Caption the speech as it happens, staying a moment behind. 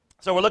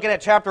So we're looking at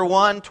chapter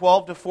 1,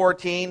 12 to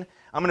 14.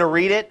 I'm going to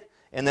read it,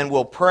 and then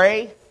we'll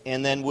pray,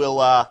 and then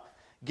we'll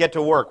get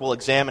to work. We'll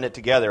examine it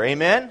together.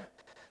 Amen?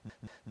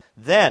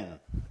 Then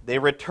they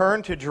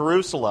returned to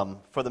Jerusalem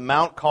for the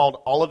mount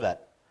called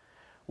Olivet,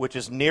 which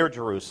is near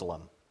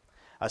Jerusalem,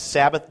 a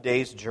Sabbath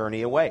day's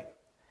journey away.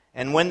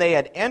 And when they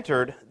had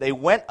entered, they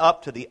went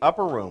up to the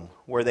upper room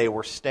where they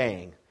were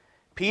staying.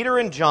 Peter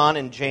and John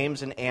and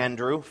James and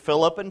Andrew,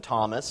 Philip and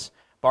Thomas,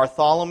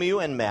 Bartholomew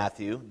and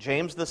Matthew,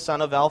 James the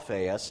son of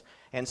Alphaeus,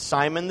 and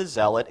Simon the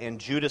Zealot, and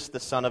Judas the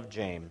son of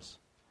James.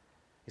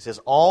 He says,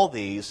 all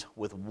these,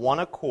 with one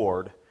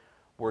accord,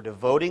 were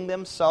devoting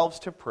themselves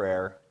to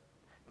prayer,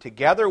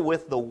 together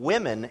with the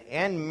women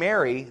and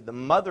Mary, the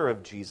mother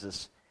of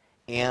Jesus,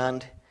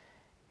 and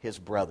his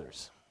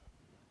brothers.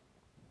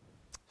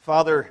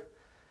 Father,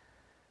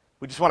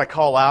 we just want to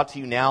call out to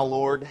you now,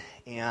 Lord,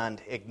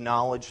 and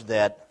acknowledge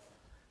that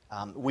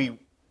we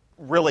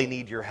really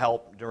need your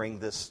help during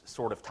this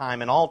sort of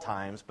time, and all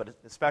times, but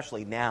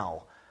especially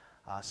now,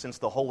 since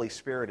the Holy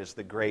Spirit is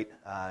the great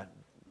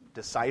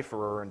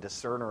decipherer and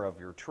discerner of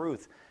your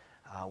truth.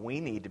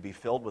 We need to be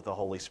filled with the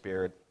Holy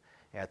Spirit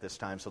at this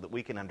time so that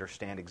we can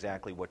understand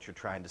exactly what you're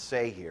trying to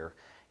say here,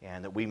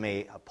 and that we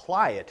may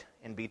apply it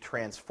and be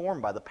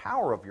transformed by the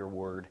power of your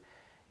word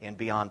and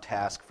be on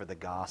task for the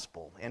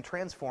gospel and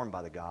transformed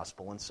by the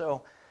gospel. And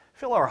so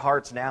fill our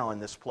hearts now in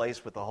this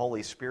place with the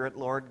Holy Spirit,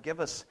 Lord. Give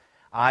us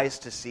eyes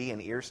to see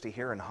and ears to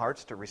hear and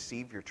hearts to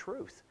receive your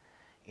truth.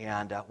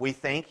 And we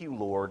thank you,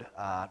 Lord,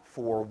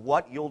 for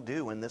what you'll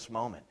do in this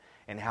moment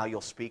and how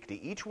you'll speak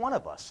to each one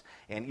of us.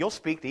 And you'll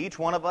speak to each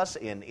one of us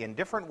in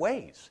different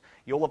ways.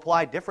 You'll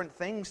apply different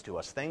things to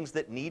us, things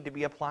that need to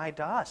be applied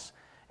to us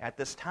at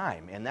this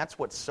time. And that's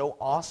what's so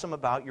awesome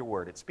about your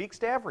word. It speaks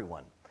to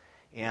everyone.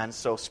 And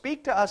so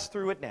speak to us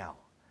through it now.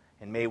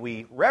 And may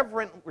we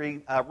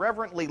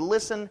reverently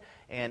listen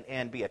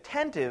and be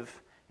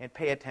attentive and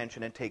pay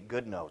attention and take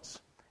good notes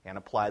and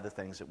apply the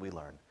things that we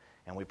learn.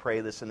 And we pray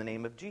this in the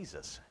name of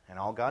Jesus. And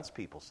all God's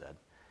people said,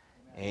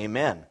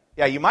 Amen.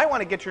 Yeah, you might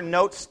want to get your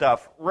note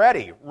stuff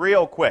ready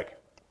real quick.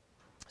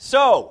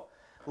 So,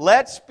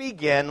 let's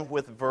begin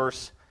with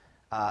verse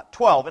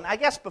 12. And I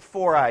guess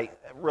before I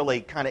really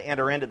kind of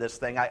enter into this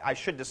thing, I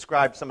should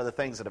describe some of the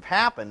things that have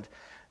happened.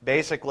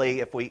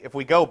 Basically, if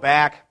we go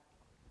back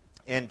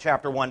in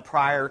chapter 1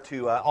 prior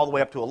to all the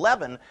way up to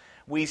 11,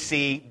 we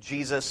see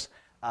Jesus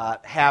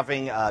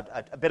having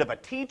a bit of a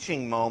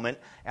teaching moment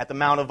at the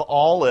Mount of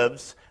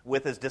Olives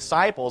with his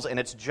disciples, and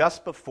it's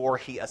just before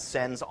he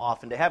ascends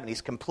off into heaven. He's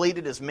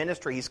completed his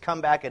ministry. He's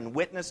come back and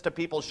witnessed to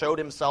people, showed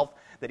himself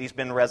that he's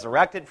been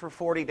resurrected for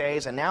 40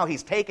 days, and now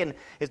he's taken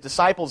his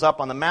disciples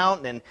up on the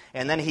mountain,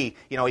 and then he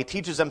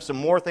teaches them some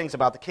more things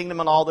about the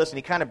kingdom and all this, and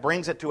he kind of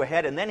brings it to a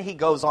head, and then he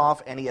goes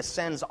off and he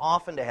ascends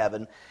off into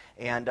heaven.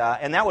 And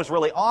that was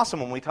really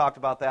awesome when we talked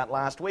about that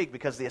last week,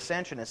 because the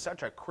ascension is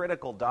such a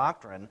critical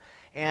doctrine.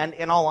 And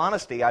in all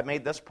honesty, I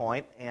made this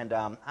point, and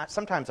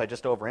sometimes I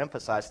just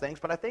overemphasize things,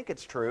 but I think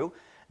it's true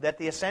that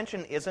the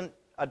ascension isn't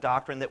a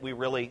doctrine that we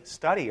really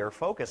study or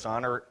focus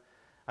on.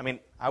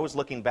 I was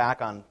looking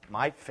back on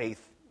my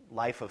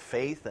life of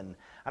faith, and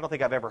I don't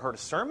think I've ever heard a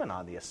sermon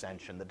on the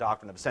ascension, the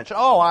doctrine of ascension.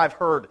 Oh, I've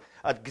heard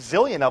a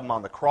gazillion of them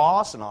on the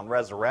cross and on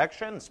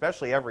resurrection,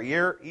 especially every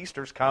year.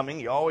 Easter's coming.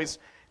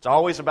 It's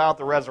always about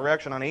the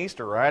resurrection on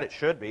Easter, right? It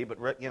should be,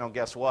 but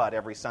guess what?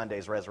 Every Sunday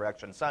is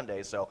Resurrection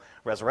Sunday, so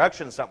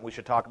resurrection is something we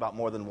should talk about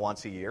more than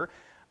once a year.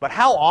 But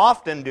how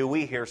often do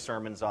we hear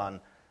sermons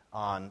on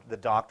the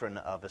doctrine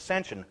of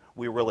ascension?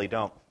 We really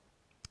don't.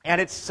 And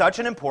it's such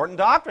an important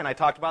doctrine. I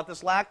talked about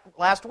this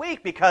last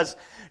week, because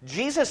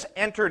Jesus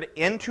entered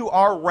into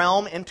our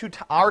realm, into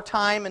our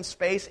time and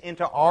space,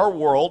 into our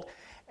world,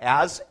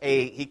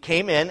 he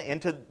came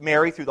into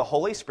Mary through the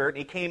Holy Spirit, and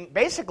he came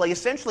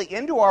essentially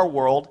into our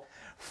world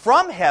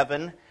from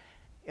heaven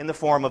in the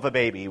form of a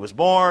baby. He was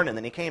born, and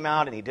then he came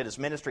out, and he did his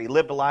ministry. He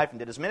lived a life and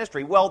did his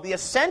ministry. Well, the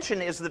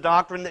ascension is the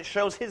doctrine that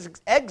shows his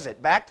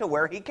exit back to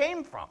where he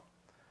came from.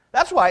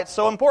 That's why it's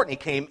so important.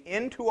 He came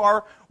into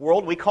our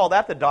world. We call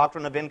that the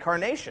doctrine of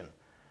incarnation.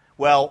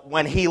 Well,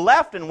 when he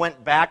left and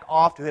went back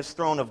off to his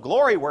throne of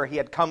glory where he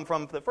had come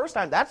from for the first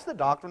time, that's the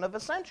doctrine of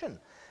ascension.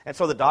 And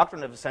so the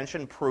doctrine of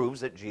ascension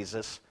proves that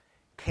Jesus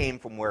came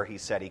from where he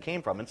said he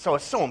came from. And so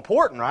it's so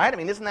important, right?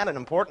 Isn't that an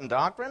important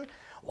doctrine?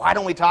 Why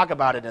don't we talk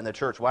about it in the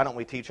church? Why don't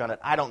we teach on it?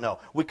 I don't know.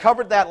 We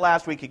covered that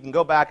last week. You can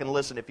go back and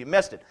listen if you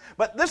missed it.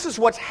 But this is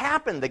what's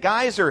happened. The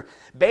guys are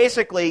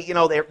basically,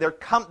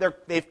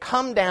 they've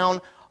come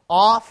down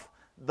off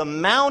the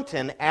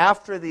mountain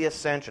after the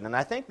ascension. And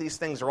I think these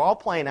things are all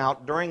playing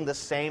out during the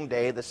same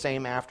day, the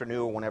same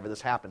afternoon, or whenever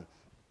this happened.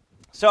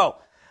 So,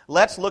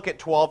 let's look at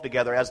 12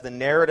 together as the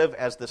narrative,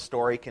 as the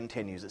story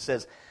continues. It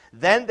says,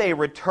 then they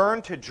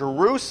returned to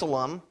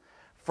Jerusalem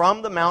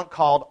from the mount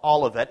called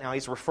Olivet. Now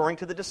he's referring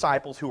to the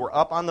disciples who were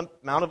up on the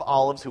Mount of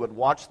Olives, who had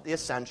watched the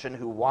ascension,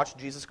 who watched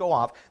Jesus go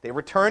off. They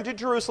returned to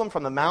Jerusalem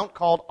from the mount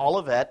called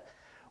Olivet,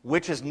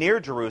 which is near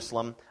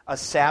Jerusalem, a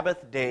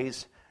Sabbath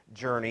day's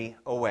journey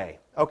away.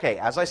 Okay,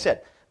 as I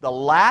said, the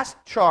last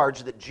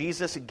charge that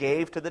Jesus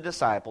gave to the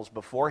disciples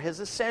before his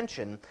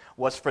ascension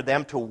was for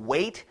them to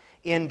wait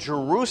in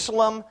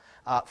Jerusalem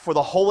for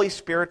the Holy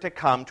Spirit to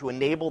come to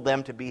enable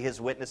them to be his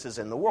witnesses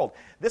in the world.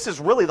 This is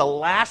really the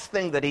last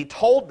thing that he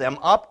told them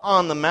up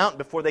on the mountain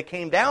before they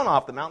came down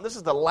off the mountain. This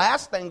is the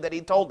last thing that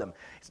he told them.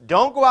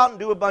 Don't go out and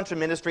do a bunch of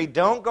ministry.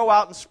 Don't go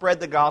out and spread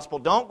the gospel.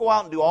 Don't go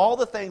out and do all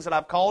the things that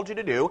I've called you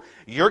to do.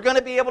 You're going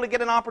to be able to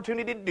get an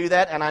opportunity to do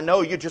that, and I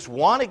know you just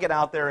want to get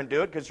out there and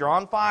do it because you're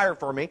on fire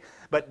for me.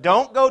 But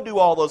don't go do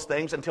all those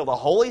things until the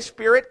Holy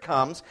Spirit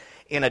comes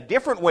in a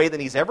different way than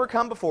he's ever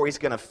come before. He's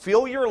going to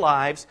fill your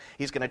lives.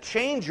 He's going to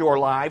change your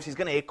lives. He's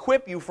going to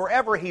equip you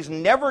forever. He's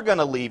never going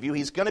to leave you.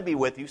 He's going to be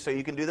with you so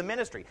you can do the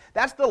ministry.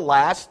 That's the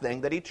last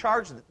thing that he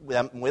charged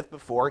them with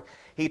before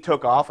he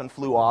took off and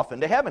flew off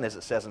into heaven, as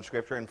it says in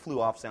Scripture. And flew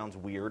off sounds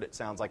weird. It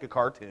sounds like a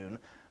cartoon,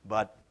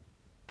 but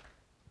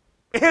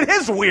it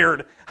is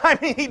weird. I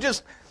mean, he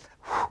just...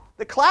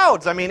 The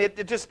clouds, I mean,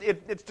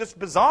 it's just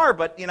bizarre,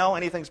 but,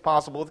 anything's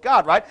possible with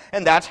God, right?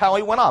 And that's how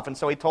he went off, and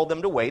so he told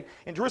them to wait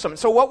in Jerusalem. And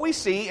so what we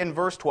see in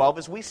verse 12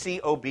 is we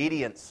see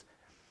obedience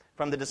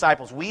from the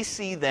disciples. We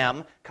see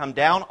them come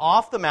down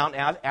off the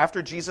mountain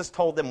after Jesus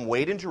told them,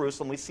 wait in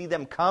Jerusalem. We see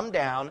them come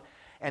down,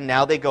 and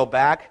now they go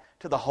back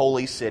to the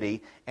holy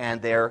city,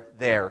 and they're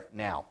there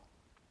now.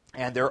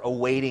 And they're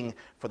awaiting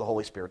for the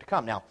Holy Spirit to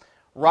come. Now,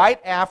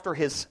 right after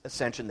his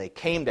ascension, they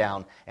came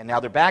down, and now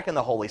they're back in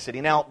the holy city.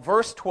 Now,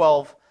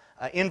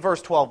 in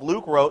verse 12,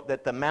 Luke wrote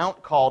that the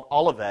mount called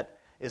Olivet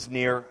is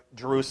near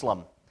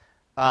Jerusalem.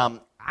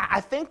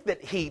 I think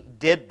that he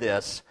did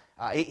this.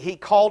 He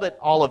called it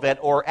Olivet,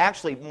 or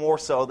actually more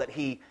so that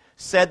he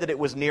said that it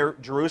was near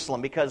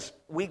Jerusalem, because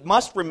we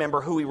must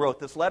remember who he wrote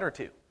this letter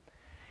to.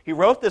 He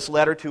wrote this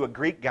letter to a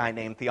Greek guy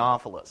named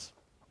Theophilus.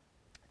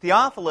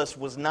 Theophilus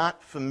was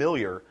not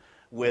familiar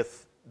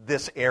with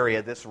this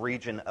area, this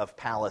region of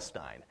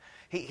Palestine.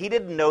 He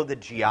didn't know the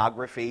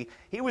geography.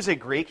 He was a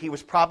Greek. He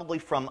was probably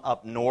from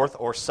up north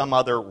or some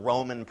other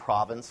Roman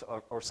province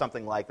or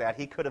something like that.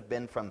 He could have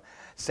been from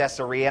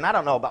Caesarea, and I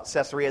don't know about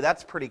Caesarea.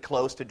 That's pretty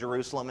close to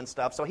Jerusalem and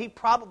stuff. So he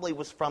probably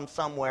was from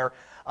somewhere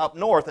up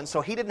north, and so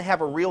he didn't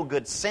have a real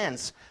good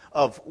sense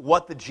of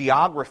what the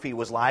geography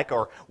was like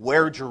or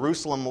where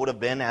Jerusalem would have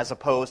been as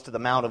opposed to the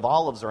Mount of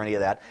Olives or any of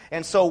that.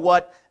 And so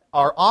what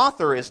our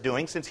author is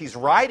doing, since he's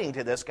writing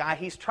to this guy,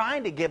 he's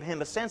trying to give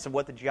him a sense of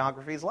what the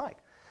geography is like.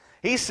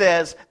 He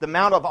says the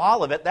Mount of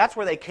Olivet, that's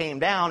where they came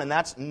down, and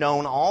that's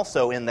known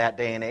also in that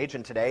day and age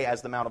and today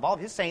as the Mount of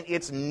Olivet. He's saying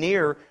it's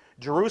near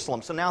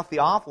Jerusalem. So now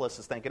Theophilus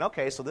is thinking,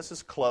 okay, so this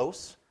is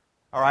close.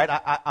 All right,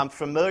 I'm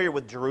familiar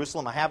with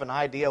Jerusalem. I have an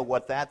idea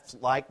what that's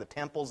like. The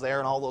temple's there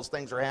and all those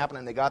things are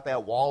happening. They got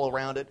that wall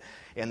around it,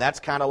 and that's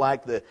kind of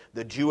like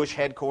the Jewish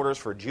headquarters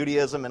for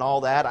Judaism and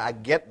all that. I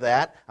get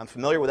that. I'm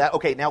familiar with that.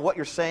 Okay, now what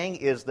you're saying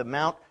is the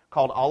Mount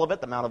called Olivet,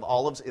 the Mount of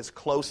Olives, is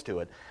close to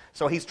it.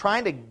 So he's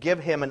trying to give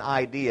him an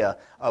idea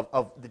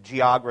of the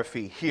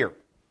geography here.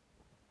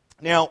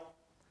 Now,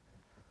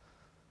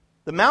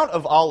 the Mount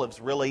of Olives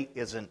really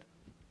isn't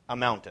a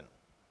mountain.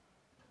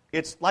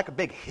 It's like a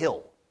big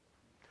hill.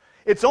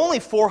 It's only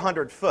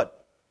 400 foot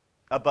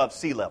above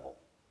sea level.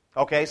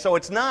 Okay, so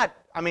it's not,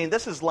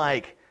 this is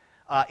like,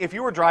 if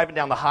you were driving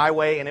down the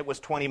highway and it was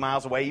 20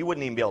 miles away, you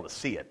wouldn't even be able to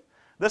see it.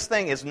 This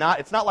thing is not,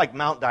 it's not like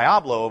Mount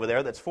Diablo over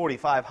there that's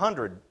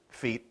 4,500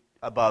 feet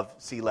above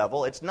sea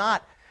level. It's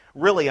not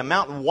really a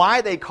mountain.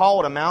 Why they call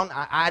it a mountain,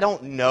 I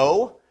don't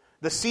know.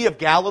 The Sea of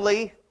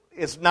Galilee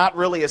is not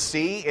really a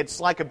sea. It's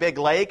like a big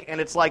lake,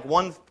 and it's like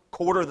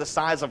 1/4 the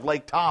size of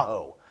Lake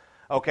Tahoe.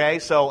 Okay,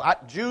 so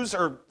Jews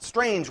are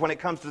strange when it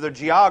comes to their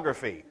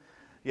geography.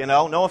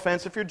 No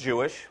offense if you're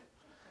Jewish.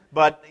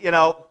 But,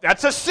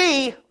 that's a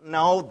sea.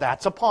 No,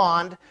 that's a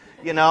pond.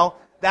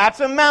 That's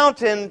a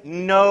mountain.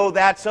 No,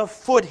 that's a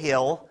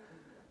foothill.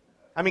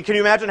 Can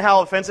you imagine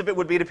how offensive it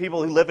would be to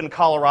people who live in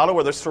Colorado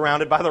where they're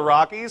surrounded by the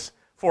Rockies?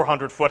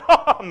 400-foot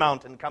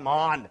mountain, come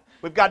on.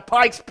 We've got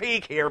Pikes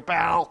Peak here,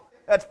 pal.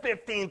 That's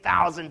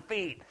 15,000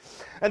 feet.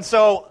 And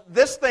so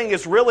this thing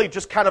is really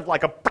just kind of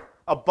like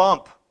a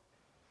bump.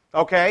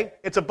 Okay?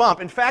 It's a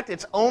bump. In fact,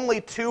 it's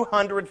only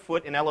 200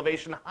 foot in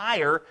elevation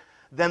higher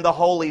than the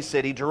holy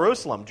city,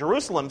 Jerusalem.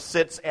 Jerusalem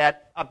sits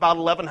at about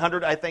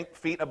 1,100, I think,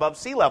 feet above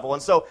sea level.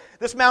 And so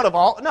this Mount of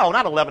Olives, no,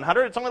 not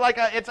 1,100. It's only like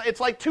it's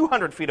like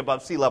 200 feet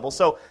above sea level.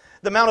 So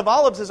the Mount of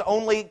Olives is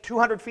only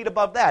 200 feet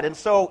above that. And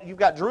so you've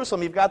got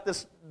Jerusalem, you've got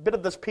this bit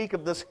of this peak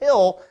of this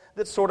hill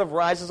that sort of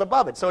rises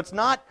above it. So it's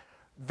not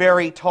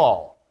very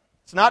tall.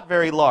 It's not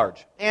very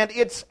large. And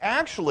it's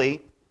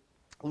actually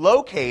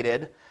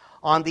located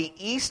on the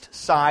east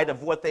side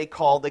of what they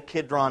call the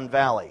Kidron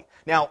Valley.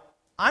 Now,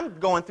 I'm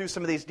going through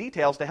some of these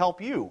details to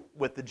help you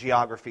with the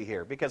geography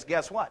here, because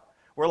guess what?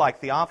 We're like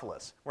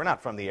Theophilus. We're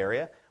not from the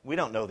area. We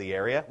don't know the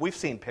area. We've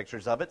seen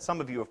pictures of it.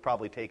 Some of you have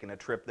probably taken a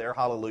trip there.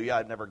 Hallelujah,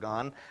 I've never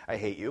gone. I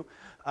hate you.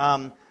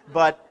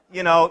 But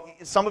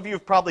some of you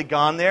have probably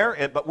gone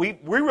there, but we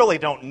really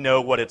don't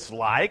know what it's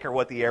like or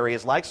what the area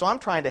is like, so I'm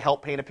trying to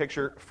help paint a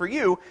picture for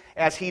you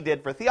as he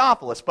did for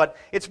Theophilus. But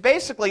it's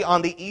basically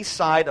on the east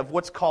side of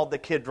what's called the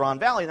Kidron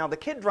Valley. Now, the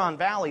Kidron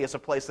Valley is a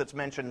place that's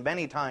mentioned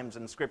many times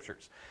in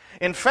Scriptures.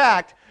 In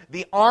fact,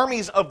 the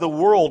armies of the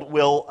world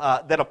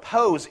that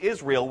oppose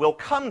Israel will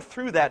come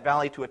through that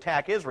valley to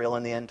attack Israel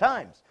in the end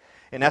times.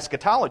 In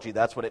eschatology,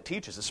 that's what it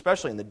teaches,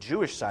 especially in the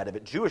Jewish side of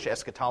it. Jewish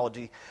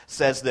eschatology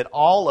says that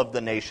all of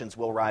the nations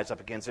will rise up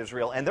against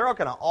Israel, and they're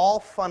going to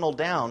all funnel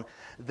down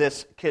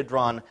this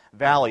Kidron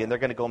Valley, and they're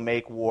going to go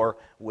make war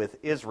with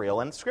Israel.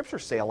 And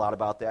Scriptures say a lot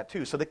about that,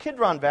 too. So the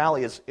Kidron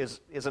Valley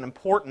is an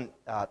important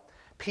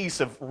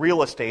piece of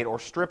real estate or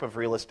strip of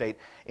real estate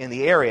in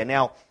the area.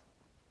 Now,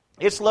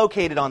 it's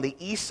located on the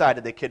east side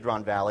of the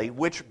Kidron Valley,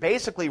 which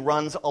basically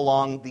runs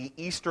along the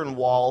eastern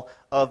wall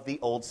of the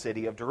old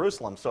city of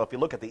Jerusalem. So if you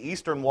look at the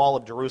eastern wall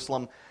of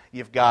Jerusalem,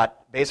 you've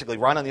got, basically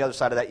right on the other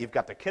side of that, you've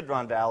got the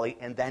Kidron Valley,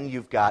 and then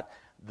you've got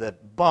the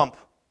bump,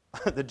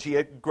 the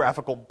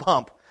geographical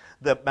bump,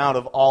 the Mount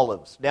of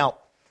Olives. Now,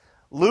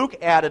 Luke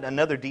added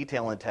another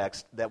detail in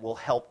text that will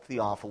help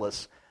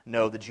Theophilus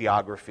know the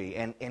geography.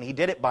 And he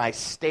did it by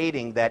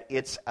stating that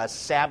it's a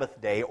Sabbath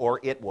day,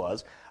 or it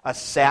was, a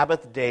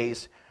Sabbath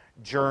day's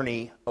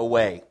journey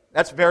away.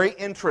 That's very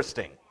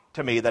interesting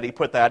to me that he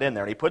put that in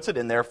there, and he puts it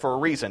in there for a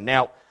reason.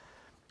 Now,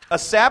 a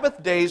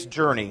Sabbath day's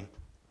journey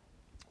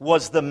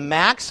was the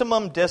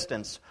maximum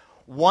distance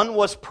one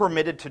was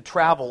permitted to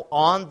travel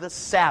on the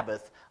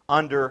Sabbath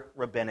under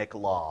rabbinic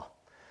law.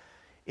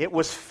 It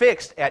was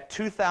fixed at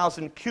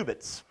 2,000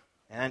 cubits,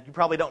 and you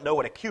probably don't know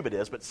what a cubit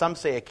is, but some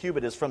say a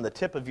cubit is from the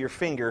tip of your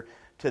finger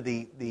to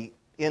the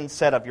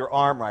inset of your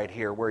arm right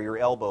here where your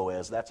elbow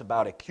is. That's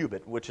about a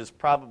cubit, which is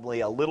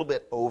probably a little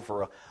bit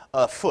over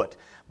a foot.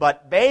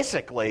 But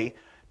basically,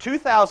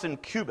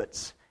 2,000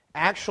 cubits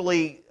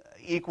actually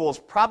equals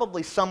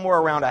probably somewhere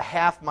around a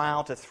half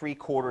mile to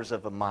 3/4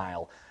 of a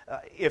mile,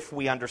 if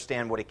we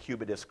understand what a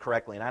cubit is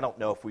correctly. And I don't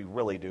know if we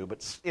really do,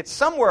 but it's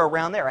somewhere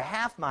around there, a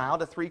half mile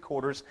to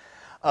 3/4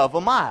 of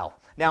a mile.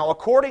 Now,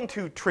 according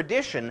to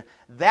tradition,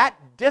 that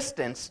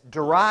distance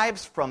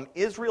derives from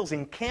Israel's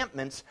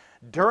encampments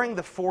during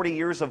the 40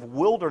 years of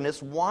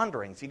wilderness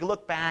wanderings. You can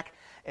look back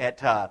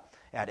at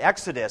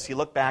Exodus. You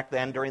look back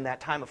then during that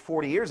time of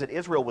 40 years that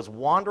Israel was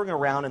wandering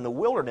around in the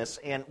wilderness,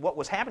 and what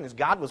was happening is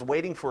God was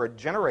waiting for a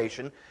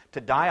generation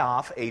to die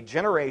off, a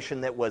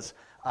generation that was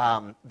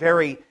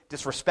very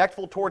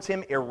disrespectful towards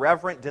him,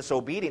 irreverent,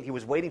 disobedient. He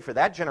was waiting for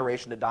that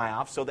generation to die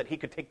off so that he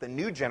could take the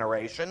new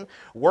generation,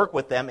 work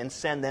with them, and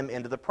send them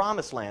into the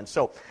promised land.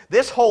 So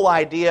this whole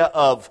idea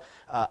of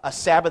a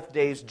Sabbath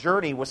day's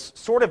journey was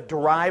sort of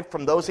derived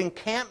from those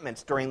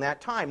encampments during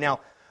that time. Now,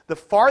 the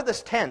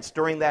farthest tents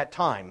during that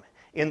time,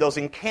 in those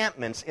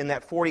encampments in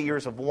that 40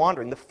 years of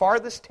wandering, the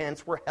farthest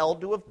tents were held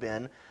to have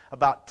been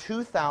about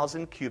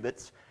 2,000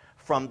 cubits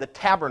from the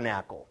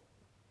tabernacle.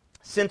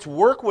 Since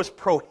work was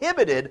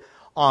prohibited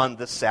on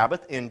the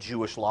Sabbath in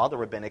Jewish law, the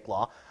rabbinic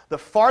law, the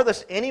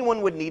farthest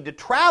anyone would need to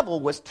travel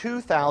was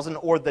 2,000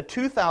 or the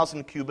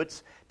 2,000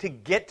 cubits to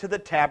get to the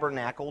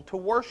tabernacle to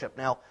worship.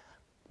 Now,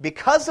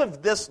 because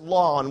of this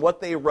law and what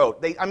they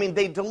wrote, they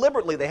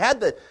deliberately, they had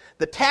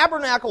the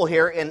tabernacle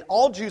here, and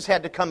all Jews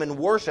had to come and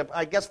worship,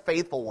 I guess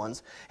faithful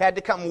ones, had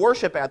to come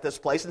worship at this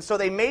place, and so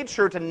they made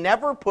sure to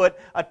never put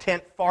a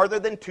tent farther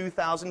than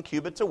 2,000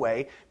 cubits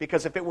away,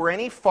 because if it were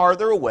any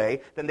farther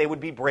away, then they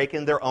would be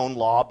breaking their own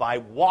law by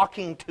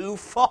walking too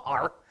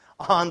far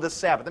on the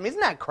Sabbath. I mean,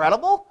 isn't that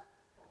incredible?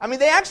 I mean,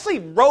 they actually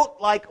wrote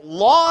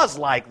laws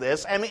like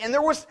this, and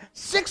there was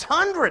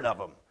 600 of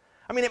them.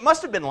 I mean, it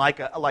must have been like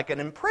an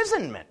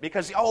imprisonment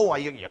because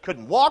you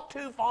couldn't walk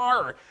too far,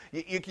 or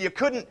you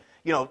couldn't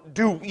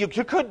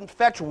you couldn't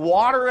fetch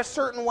water a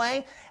certain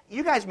way.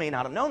 You guys may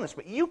not have known this,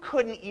 but you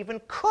couldn't even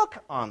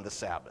cook on the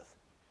Sabbath.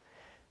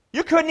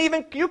 You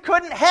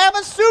couldn't have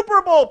a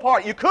Super Bowl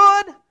party. You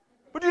could,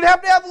 but you'd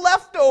have to have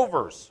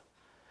leftovers.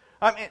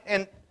 I mean,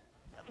 and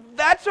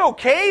that's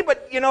okay,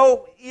 but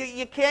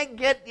you can't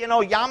get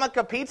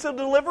yarmulke pizza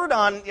delivered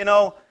on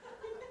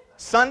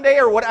Sunday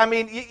or what? I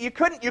mean, you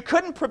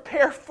couldn't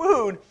prepare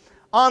food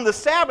on the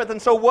Sabbath,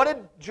 and so what did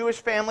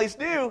Jewish families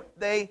do?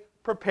 They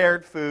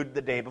prepared food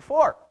the day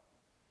before.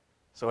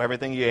 So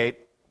everything you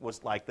ate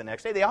was like the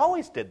next day. They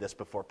always did this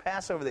before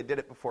Passover. They did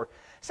it before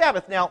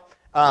Sabbath. Now,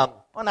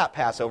 not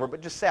Passover, but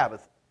just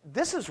Sabbath.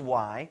 This is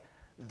why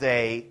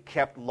they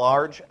kept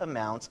large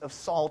amounts of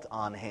salt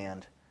on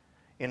hand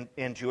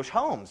in Jewish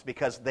homes,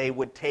 because they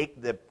would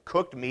take the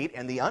cooked meat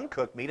and the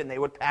uncooked meat and they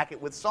would pack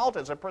it with salt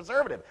as a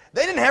preservative.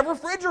 They didn't have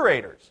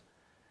refrigerators.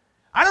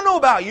 I don't know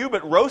about you,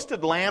 but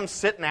roasted lamb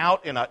sitting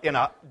out in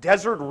a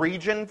desert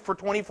region for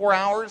 24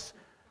 hours,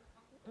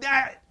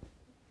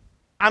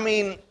 I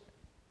mean,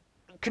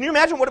 can you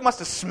imagine what it must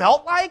have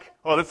smelled like?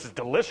 Oh, this is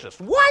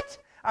delicious. What?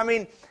 I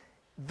mean,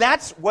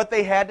 that's what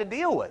they had to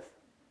deal with.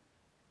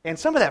 And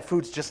some of that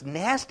food's just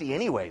nasty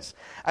anyways.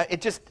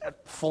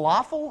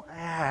 Falafel?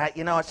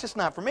 It's just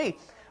not for me.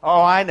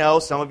 Oh, I know,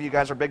 some of you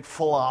guys are big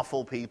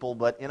falafel people,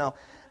 but,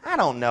 I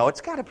don't know.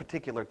 It's got a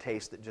particular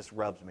taste that just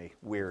rubs me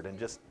weird,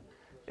 and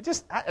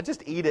I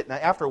just eat it, and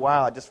after a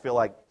while, I just feel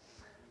like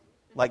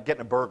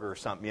getting a burger or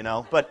something,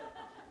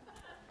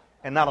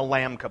 and not a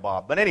lamb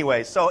kebab. But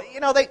anyway, so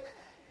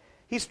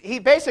he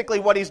basically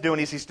what he's doing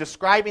is he's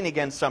describing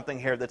again something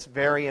here that's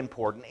very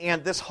important,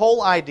 and this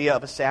whole idea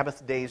of a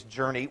Sabbath day's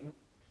journey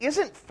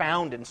isn't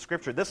found in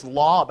Scripture. This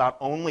law about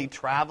only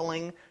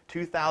traveling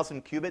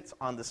 2,000 cubits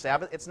on the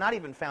Sabbath, it's not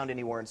even found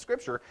anywhere in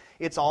Scripture.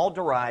 It's all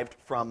derived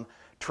from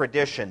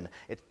tradition.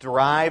 It's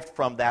derived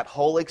from that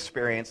whole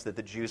experience that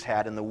the Jews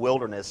had in the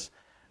wilderness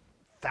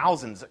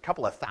a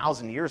couple of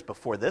thousand years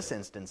before this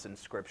instance in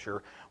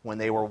Scripture when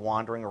they were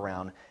wandering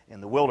around in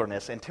the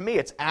wilderness. And to me,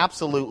 it's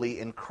absolutely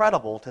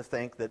incredible to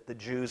think that the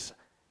Jews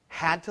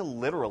had to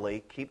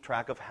literally keep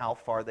track of how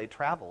far they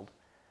traveled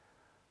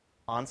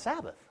on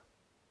Sabbath.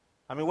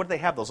 I mean, what do they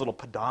have, those little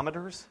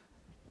pedometers?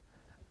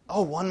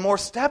 Oh, one more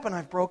step and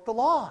I've broke the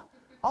law.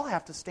 I'll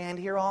have to stand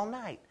here all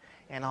night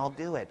and I'll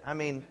do it. I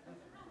mean,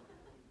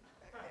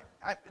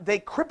 they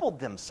crippled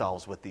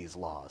themselves with these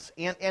laws.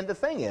 And the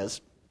thing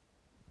is,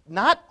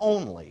 not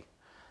only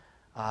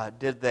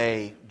did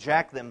they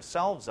jack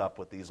themselves up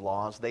with these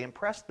laws, they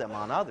impressed them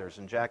on others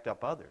and jacked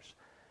up others.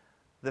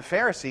 The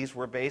Pharisees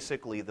were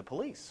basically the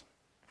police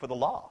for the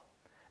law.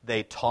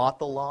 They taught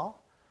the law,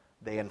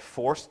 they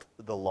enforced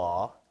the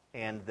law,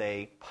 and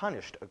they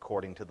punished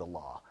according to the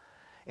law.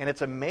 And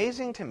it's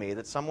amazing to me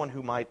that someone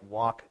who might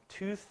walk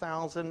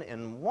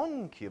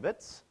 2,001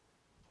 cubits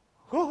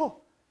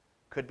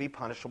could be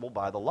punishable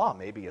by the law.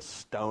 Maybe a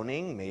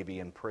stoning, maybe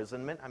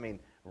imprisonment. I mean,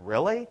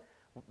 really?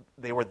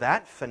 They were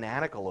that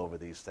fanatical over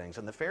these things.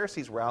 And the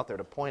Pharisees were out there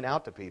to point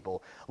out to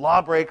people,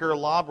 lawbreaker,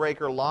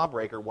 lawbreaker,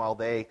 lawbreaker, while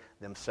they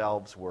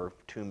themselves were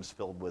tombs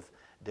filled with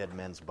dead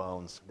men's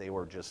bones. They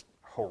were just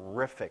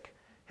horrific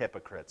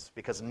hypocrites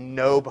because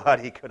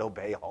nobody could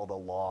obey all the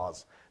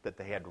laws that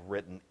they had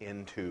written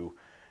into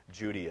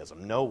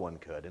Judaism. No one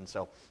could. And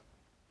so,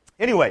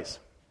 anyways,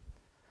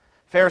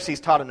 Pharisees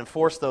taught and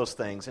enforced those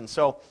things. And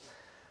so,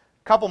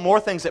 a couple more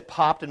things that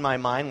popped in my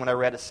mind when I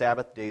read A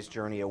Sabbath Day's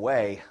Journey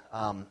Away.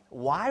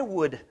 Why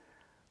would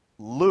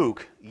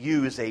Luke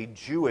use a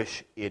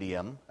Jewish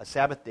idiom? A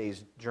Sabbath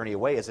Day's Journey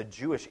Away is a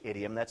Jewish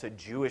idiom. That's a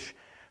Jewish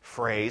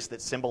phrase that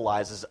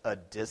symbolizes a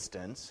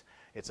distance.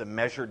 It's a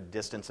measured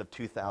distance of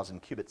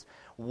 2,000 cubits.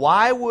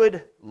 Why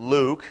would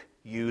Luke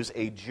use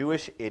a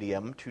Jewish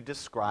idiom to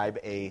describe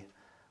a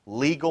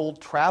legal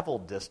travel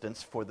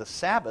distance for the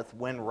Sabbath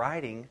when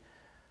writing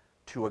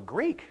to a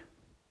Greek?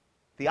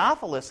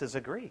 Theophilus is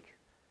a Greek.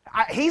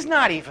 He's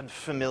not even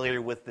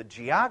familiar with the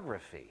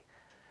geography.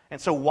 And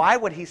so why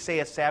would he say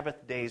a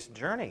Sabbath day's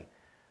journey?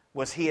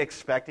 Was he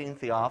expecting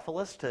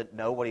Theophilus to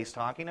know what he's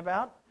talking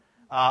about?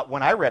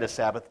 When I read A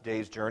Sabbath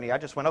Day's Journey, I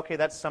just went, okay,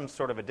 that's some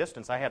sort of a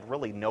distance. I had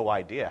really no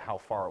idea how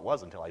far it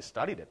was until I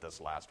studied it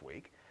this last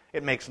week.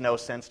 It makes no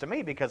sense to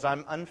me because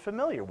I'm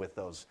unfamiliar with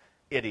those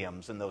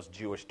idioms and those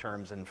Jewish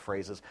terms and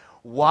phrases.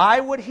 Why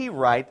would he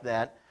write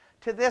that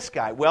to this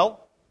guy?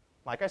 Well,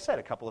 like I said,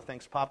 a couple of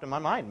things popped in my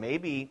mind.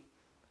 Maybe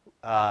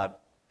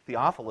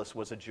Theophilus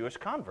was a Jewish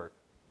convert.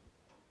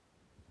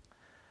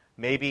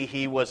 Maybe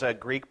he was a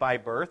Greek by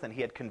birth and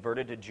he had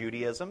converted to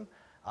Judaism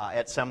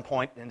at some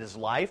point in his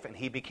life, and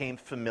he became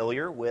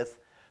familiar with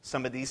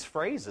some of these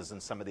phrases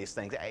and some of these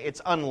things. It's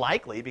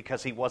unlikely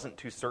because he wasn't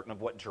too certain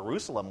of what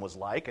Jerusalem was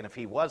like, and if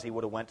he was, he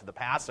would have went to the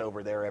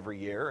Passover there every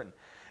year and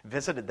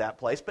visited that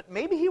place. But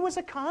maybe he was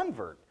a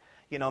convert.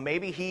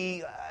 Maybe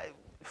he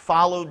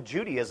followed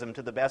Judaism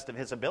to the best of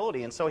his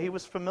ability, and so he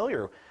was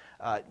familiar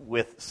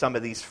with some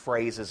of these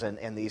phrases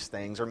and these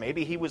things. Or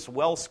maybe he was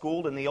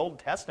well-schooled in the Old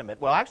Testament.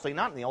 Well, actually,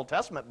 not in the Old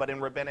Testament, but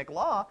in rabbinic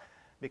law,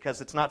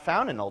 because it's not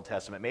found in the Old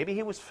Testament. Maybe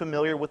he was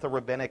familiar with the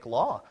rabbinic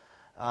law.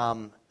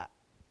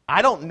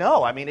 I don't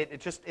know. I mean,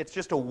 it's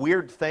just a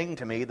weird thing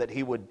to me that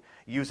he would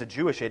use a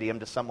Jewish idiom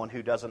to someone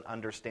who doesn't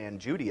understand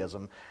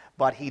Judaism,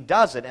 but he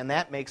does it, and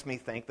that makes me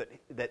think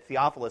that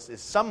Theophilus is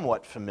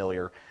somewhat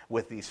familiar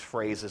with these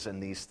phrases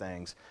and these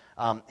things.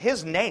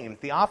 His name,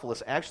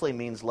 Theophilus, actually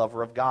means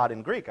lover of God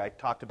in Greek. I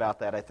talked about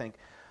that, I think,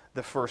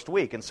 the first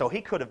week, and so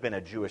he could have been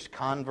a Jewish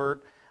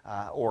convert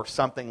or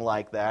something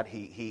like that.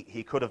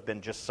 He could have been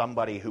just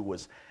somebody who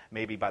was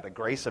maybe by the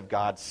grace of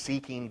God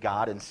seeking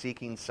God and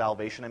seeking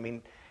salvation. I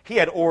mean, he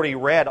had already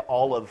read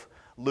all of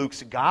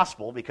Luke's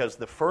gospel because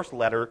the first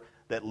letter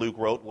that Luke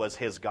wrote was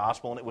his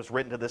gospel, and it was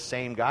written to the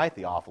same guy,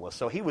 Theophilus.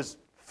 So he was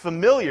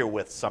familiar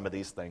with some of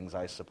these things,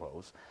 I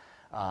suppose.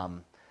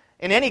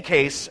 In any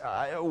case,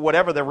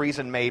 whatever the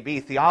reason may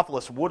be,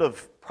 Theophilus would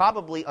have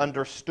probably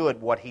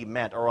understood what he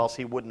meant, or else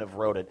he wouldn't have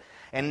wrote it.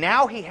 And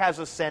now he has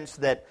a sense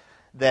that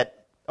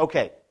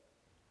okay,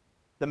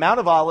 the Mount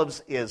of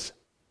Olives is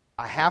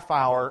a half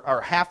mile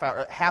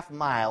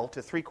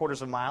to 3/4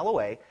 of a mile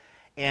away,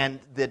 and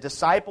the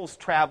disciples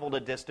traveled a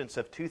distance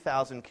of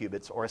 2,000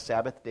 cubits, or a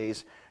Sabbath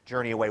day's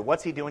journey away.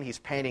 What's he doing? He's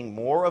painting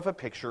more of a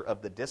picture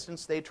of the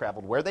distance they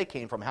traveled, where they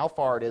came from, how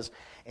far it is,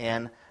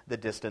 and the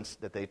distance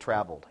that they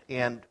traveled.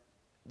 And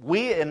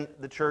we in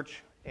the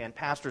church and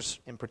pastors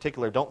in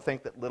particular don't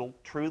think that little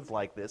truths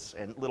like this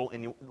and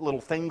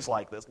little things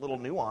like this, little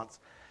nuance,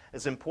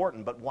 is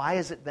important. But why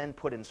is it then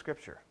put in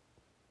Scripture?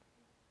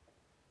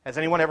 Has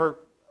anyone ever,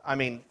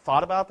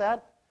 thought about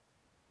that?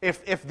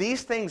 If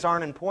these things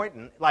aren't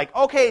important, like,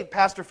 okay,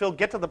 Pastor Phil,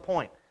 get to the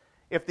point.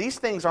 If these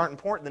things aren't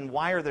important, then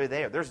why are they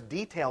there? There's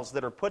details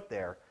that are put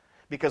there.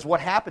 Because what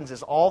happens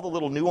is all the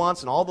little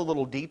nuance and all the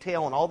little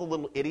detail and all the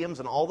little idioms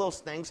and all those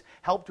things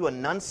help to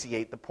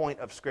enunciate the point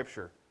of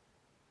Scripture.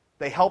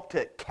 They help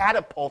to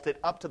catapult it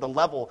up to the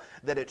level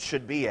that it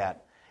should be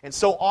at. And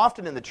so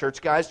often in the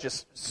church,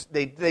 guys,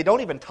 they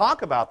don't even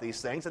talk about these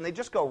things, and they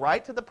just go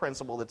right to the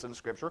principle that's in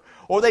Scripture,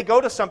 or they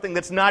go to something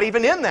that's not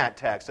even in that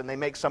text, and they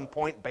make some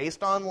point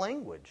based on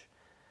language.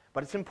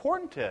 But it's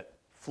important to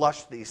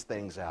flush these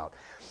things out.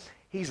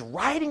 He's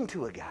writing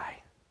to a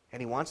guy, and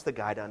he wants the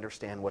guy to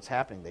understand what's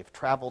happening. They've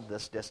traveled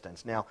this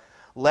distance. Now,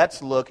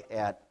 let's look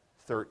at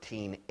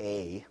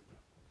 13a.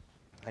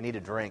 I need a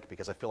drink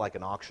because I feel like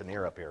an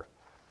auctioneer up here.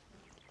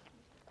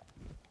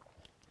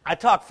 I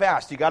talk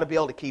fast. You've got to be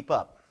able to keep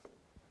up.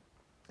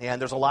 And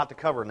there's a lot to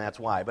cover, and that's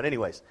why. But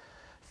anyways,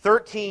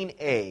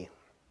 13a,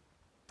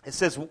 it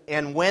says,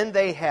 and when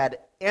they had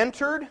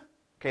entered,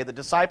 okay, the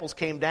disciples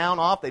came down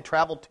off, they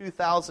traveled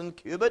 2,000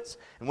 cubits,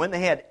 and when they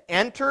had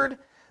entered,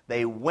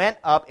 they went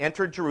up,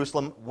 entered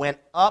Jerusalem, went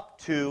up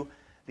to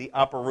the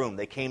upper room.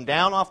 They came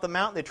down off the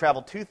mountain, they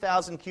traveled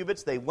 2,000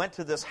 cubits, they went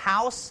to this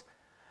house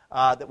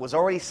that was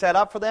already set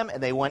up for them,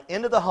 and they went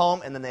into the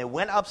home, and then they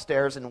went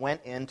upstairs and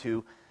went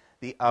into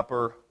the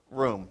upper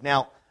room.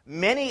 Now,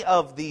 many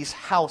of these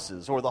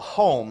houses or the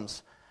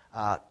homes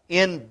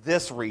in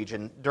this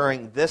region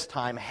during this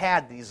time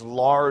had these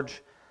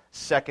large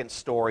second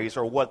stories,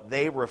 or what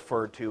they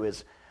referred to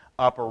as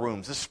upper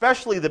rooms,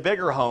 especially the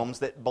bigger homes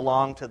that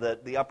belonged to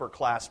the upper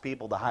class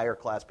people, the higher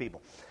class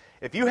people.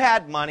 If you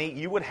had money,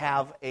 you would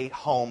have a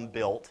home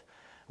built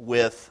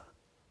with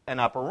an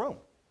upper room.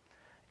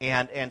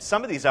 And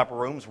some of these upper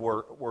rooms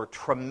were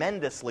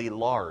tremendously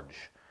large.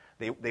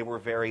 They were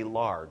very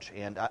large.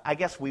 And I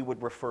guess we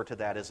would refer to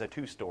that as a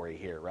two-story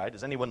here, right?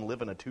 Does anyone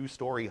live in a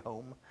two-story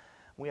home?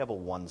 We have a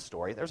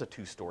one-story. There's a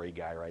two-story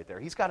guy right there.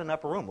 He's got an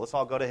upper room. Let's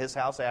all go to his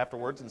house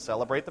afterwards and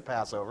celebrate the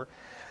Passover.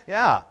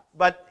 Yeah,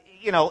 but,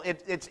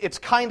 it's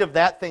kind of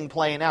that thing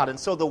playing out. And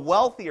so the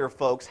wealthier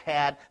folks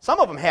some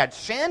of them had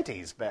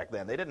shanties back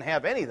then. They didn't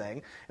have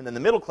anything. And then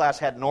the middle class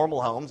had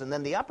normal homes. And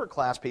then the upper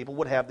class people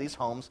would have these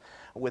homes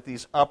with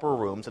these upper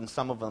rooms. And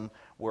some of them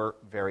were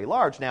very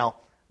large. Now,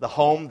 the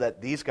home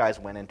that these guys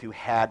went into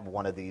had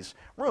one of these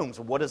rooms.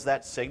 What does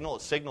that signal?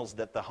 It signals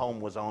that the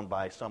home was owned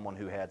by someone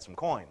who had some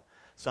coin,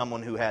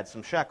 someone who had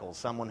some shekels,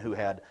 someone who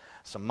had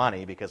some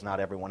money, because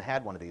not everyone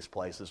had one of these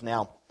places.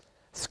 Now,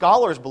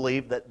 scholars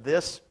believe that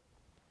this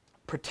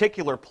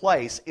particular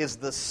place is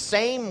the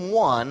same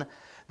one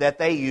that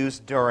they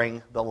used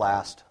during the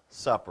Last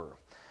Supper.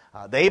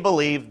 They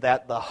believe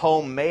that the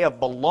home may have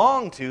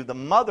belonged to the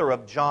mother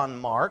of John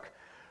Mark,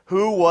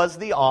 who was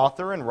the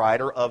author and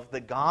writer of the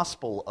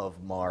Gospel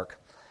of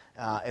Mark.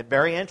 A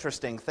very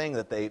interesting thing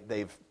that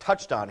they've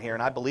touched on here,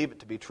 and I believe it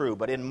to be true.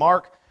 But in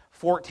Mark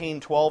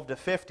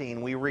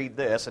 14:12-15, we read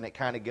this, and it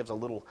kind of gives a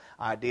little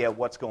idea of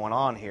what's going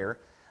on here.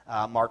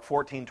 Mark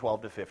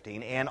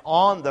 14:12-15. And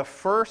on the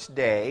first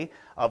day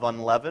of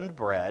unleavened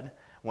bread,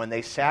 when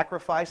they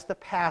sacrificed the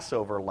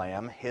Passover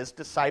lamb, his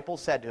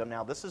disciples said to him,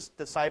 now this is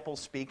disciples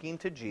speaking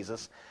to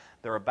Jesus.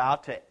 They're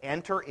about to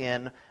enter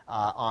in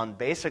on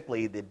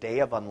basically the day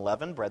of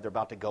unleavened bread. They're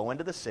about to go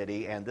into the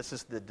city, and this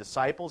is the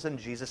disciples and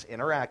Jesus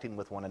interacting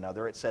with one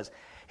another. It says,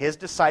 his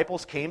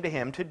disciples came to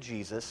him, to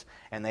Jesus,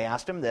 and they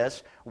asked him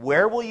this,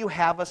 where will you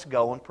have us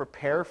go and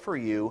prepare for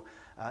you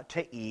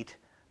to eat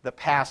the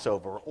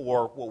Passover,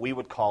 or what we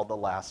would call the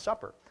Last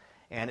Supper?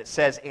 And it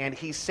says, and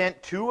he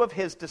sent two of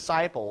his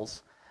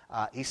disciples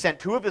and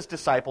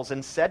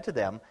said to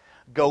them,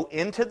 go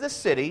into the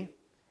city,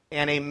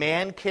 and a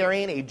man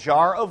carrying a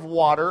jar of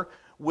water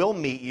will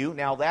meet you.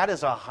 Now that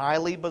is a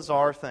highly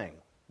bizarre thing,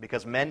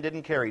 because men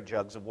didn't carry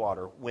jugs of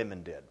water,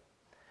 women did.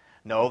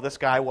 No, this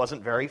guy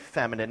wasn't very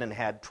feminine and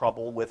had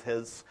trouble with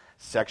his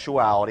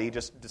sexuality, he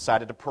just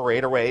decided to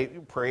parade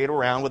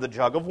around with a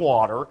jug of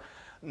water.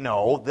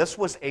 No, this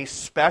was a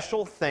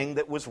special thing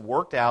that was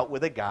worked out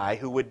with a guy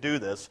who would do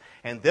this,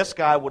 and this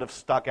guy would have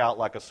stuck out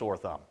like a sore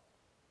thumb,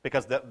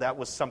 because that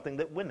was something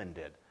that women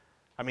did.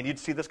 I mean, you'd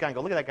see this guy and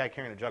go, look at that guy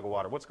carrying a jug of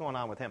water. What's going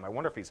on with him? I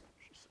wonder if he's,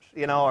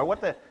 or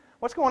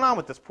what's going on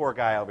with this poor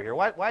guy over here?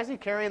 Why is he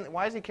carrying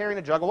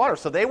a jug of water?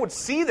 So they would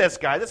see this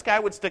guy. This guy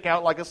would stick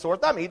out like a sore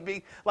thumb. He'd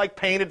be like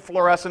painted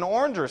fluorescent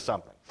orange or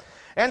something.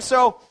 And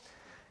so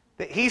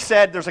he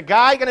said, there's a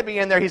guy going to be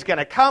in there. He's going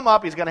to come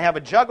up. He's going to have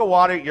a jug of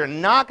water. You're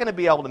not going to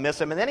be able to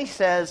miss him. And then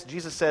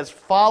Jesus says,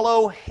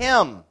 follow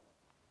him.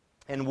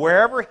 And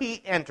wherever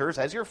he enters,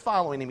 as you're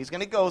following him, he's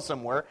going to go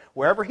somewhere.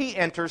 Wherever he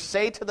enters,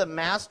 say to the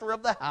master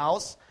of the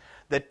house,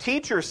 the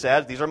teacher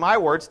says, these are my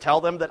words,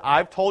 tell them that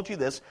I've told you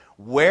this,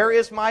 where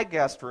is my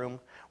guest room,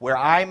 where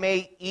I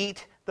may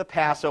eat the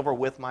Passover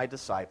with my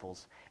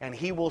disciples? And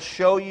he will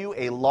show you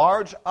a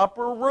large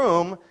upper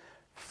room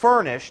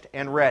furnished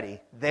and ready.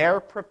 There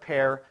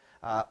prepare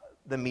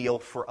the meal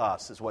for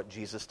us, is what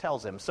Jesus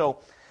tells him. So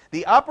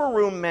the upper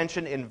room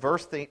mentioned in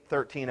verse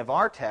 13 of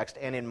our text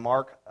and in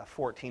Mark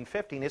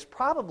 14:15 is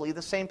probably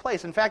the same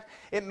place. In fact,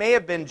 it may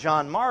have been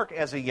John Mark,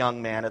 as a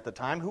young man at the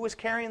time, who was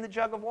carrying the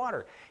jug of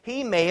water.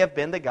 He may have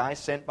been the guy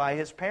sent by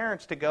his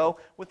parents to go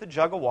with the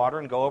jug of water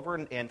and go over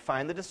and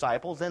find the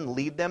disciples and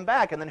lead them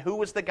back. And then who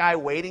was the guy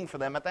waiting for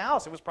them at the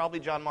house? It was probably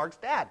John Mark's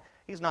dad.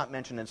 He's not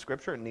mentioned in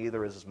Scripture, and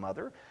neither is his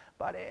mother.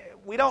 But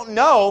we don't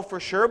know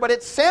for sure, but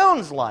it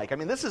sounds like. I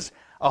mean, this is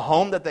a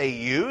home that they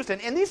used.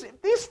 And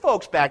these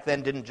folks back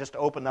then didn't just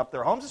open up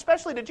their homes,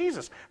 especially to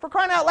Jesus. For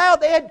crying out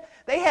loud,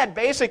 they had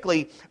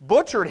basically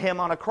butchered him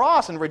on a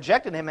cross and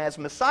rejected him as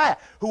Messiah.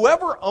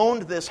 Whoever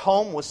owned this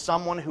home was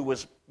someone who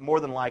was more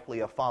than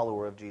likely a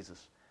follower of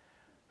Jesus,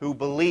 who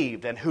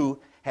believed and who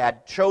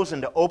had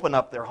chosen to open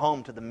up their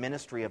home to the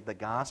ministry of the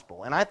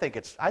gospel. And I think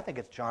it's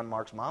John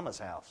Mark's mama's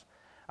house.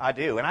 I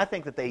do. And I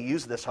think that they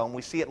use this home.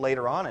 We see it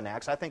later on in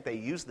Acts. I think they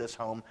use this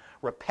home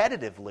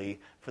repetitively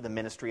for the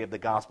ministry of the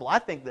gospel. I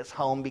think this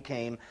home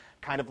became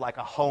kind of like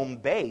a home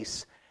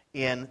base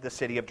in the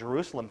city of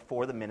Jerusalem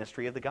for the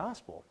ministry of the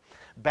gospel.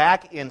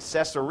 Back in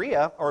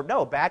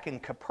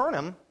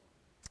Capernaum,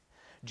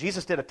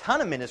 Jesus did a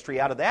ton of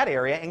ministry out of that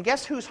area. And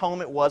guess whose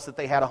home it was that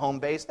they had a home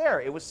base there?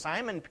 It was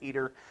Simon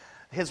Peter,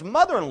 his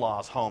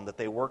mother-in-law's home that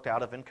they worked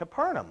out of in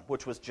Capernaum,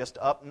 which was just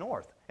up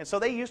north. And so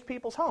they used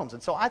people's homes.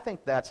 And so I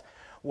think that's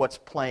what's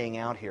playing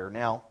out here.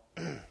 Now,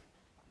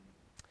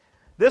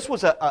 this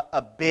was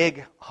a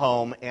big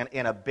home and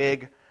in a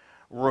big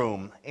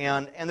room.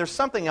 And there's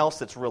something else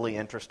that's really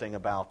interesting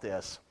about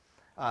this.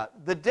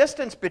 The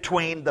distance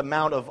between the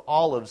Mount of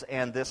Olives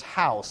and this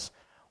house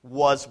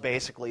was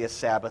basically a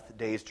Sabbath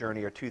day's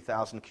journey, or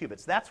 2,000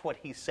 cubits. That's what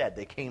he said.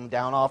 They came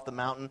down off the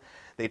mountain.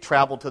 They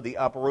traveled to the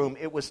upper room.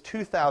 It was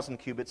 2,000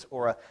 cubits,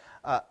 or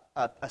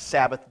a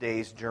Sabbath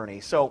day's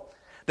journey. So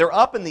they're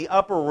up in the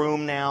upper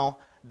room now.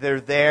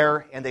 They're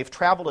there, and they've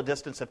traveled a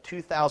distance of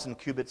 2,000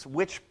 cubits,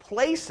 which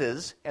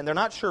places, and they're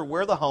not sure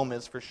where the home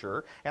is for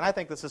sure, and I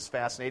think this is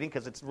fascinating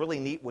because it's really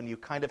neat when you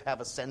kind of have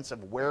a sense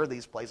of where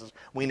these places,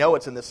 we know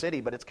it's in the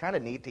city, but it's kind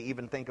of neat to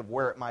even think of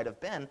where it might have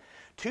been.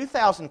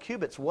 2,000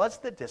 cubits was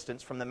the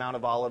distance from the Mount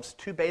of Olives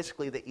to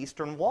basically the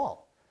eastern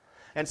wall.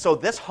 And so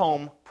this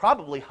home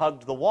probably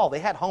hugged the wall. They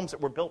had homes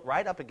that were built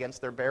right up against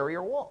their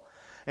barrier wall.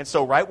 And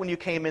so right when you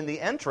came in the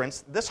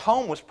entrance, this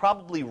home was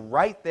probably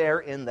right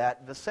there in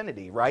that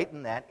vicinity, right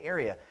in that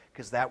area,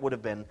 because that would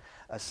have been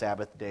a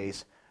Sabbath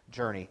day's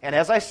journey. And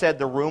as I said,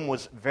 the room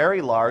was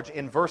very large.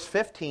 In verse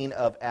 15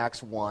 of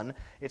Acts 1,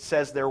 it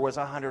says there was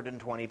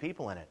 120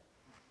 people in it.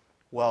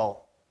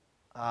 Well,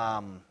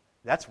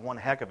 that's one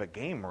heck of a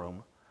game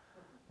room,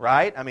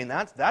 right? I mean,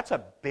 that's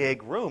a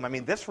big room. I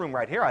mean, this room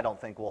right here I don't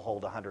think will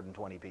hold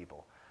 120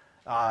 people.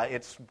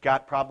 It's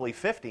got probably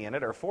 50 in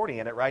it or 40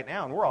 in it right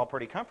now, and we're all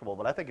pretty comfortable.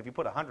 But I think if you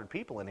put 100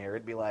 people in here,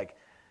 it'd be like,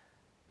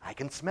 I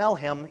can smell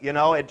him. You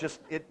know, he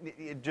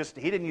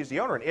didn't use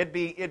deodorant.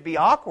 It'd be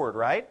awkward,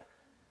 right?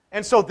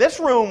 And so this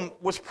room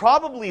was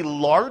probably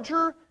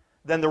larger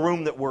than the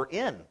room that we're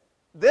in.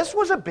 This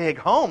was a big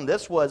home.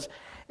 This was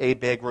a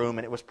big room,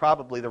 and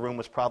the room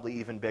was probably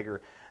even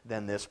bigger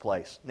than this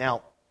place.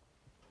 Now,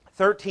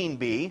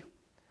 13b,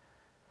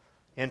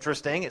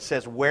 interesting. It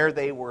says where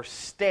they were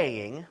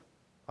staying.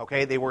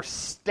 Okay, they were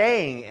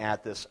staying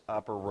at this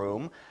upper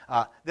room.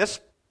 This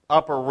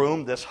upper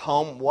room, this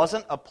home,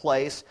 wasn't a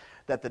place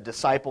that the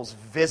disciples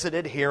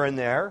visited here and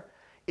there.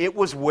 It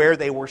was where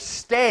they were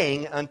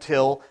staying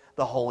until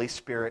the Holy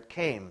Spirit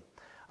came.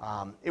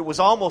 It was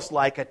almost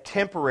like a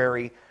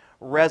temporary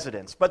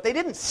residence. But they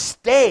didn't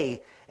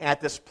stay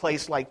at this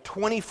place like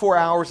 24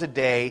 hours a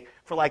day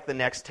for like the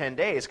next 10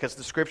 days, because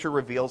the Scripture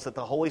reveals that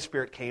the Holy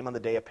Spirit came on the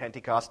day of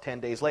Pentecost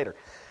 10 days later.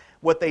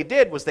 What they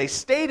did was they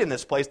stayed in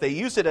this place. They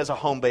used it as a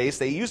home base.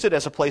 They used it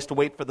as a place to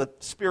wait for the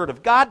Spirit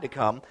of God to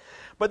come.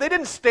 But they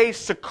didn't stay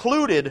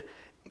secluded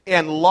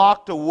and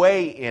locked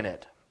away in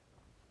it.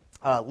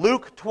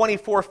 Luke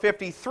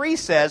 24:53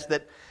 says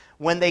that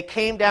when they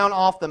came down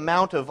off the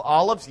Mount of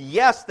Olives,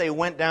 yes, they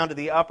went down to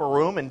the upper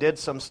room and did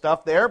some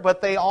stuff there,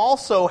 but they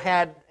also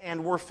had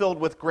and were filled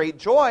with great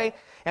joy.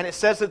 And it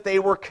says that they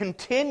were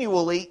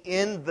continually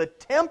in the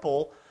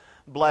temple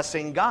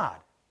blessing God.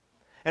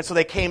 And so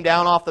they came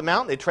down off the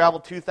mountain. They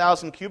traveled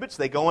 2,000 cubits.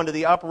 They go into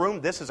the upper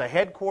room. This is a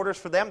headquarters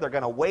for them. They're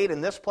going to wait in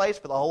this place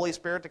for the Holy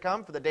Spirit to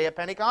come for the day of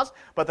Pentecost.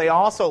 But they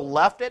also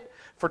left it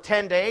for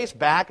 10 days,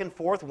 back and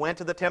forth, went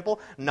to the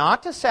temple,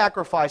 not to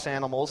sacrifice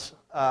animals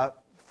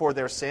for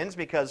their sins,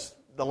 because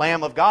the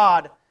Lamb of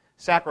God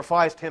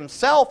sacrificed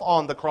himself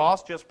on the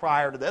cross just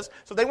prior to this.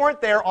 So they weren't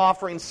there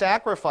offering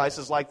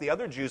sacrifices like the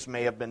other Jews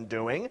may have been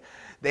doing.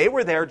 They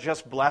were there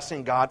just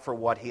blessing God for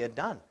what he had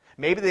done.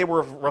 Maybe they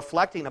were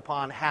reflecting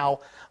upon how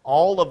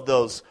all of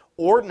those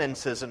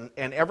ordinances and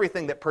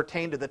everything that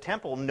pertained to the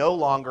temple no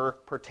longer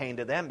pertained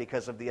to them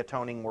because of the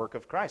atoning work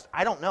of Christ.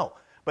 I don't know.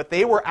 But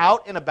they were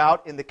out and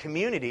about in the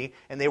community,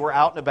 and they were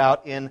out and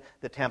about in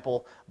the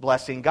temple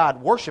blessing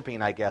God,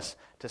 worshiping, I guess,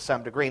 to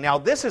some degree. Now,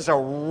 this is a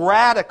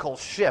radical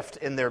shift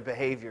in their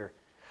behavior.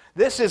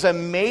 This is a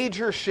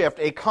major shift,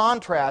 a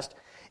contrast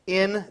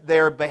in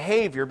their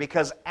behavior,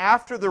 because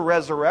after the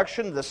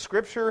resurrection, the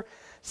Scriptures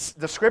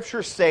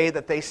say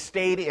that they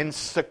stayed in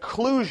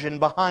seclusion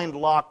behind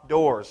locked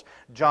doors.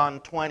 John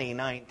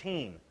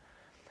 20:19.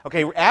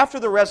 Okay, after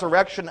the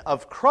resurrection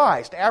of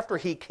Christ, after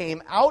He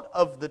came out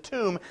of the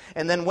tomb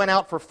and then went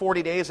out for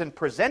 40 days and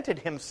presented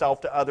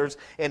Himself to others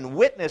and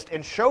witnessed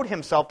and showed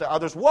Himself to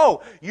others,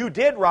 whoa, you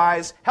did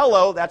rise,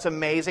 hello, that's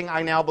amazing,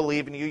 I now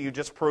believe in you, you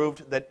just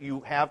proved that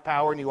you have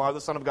power and you are the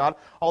Son of God,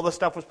 all this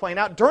stuff was playing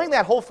out. During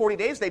that whole 40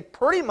 days, they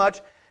pretty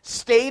much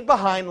stayed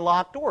behind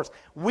locked doors.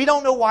 We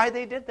don't know why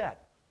they did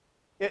that.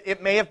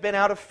 It may have been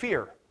out of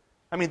fear.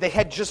 I mean, they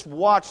had just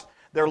watched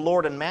their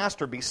Lord and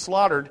Master be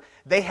slaughtered.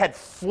 They had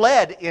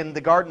fled in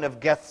the Garden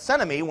of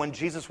Gethsemane when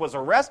Jesus was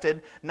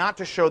arrested, not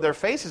to show their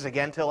faces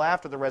again until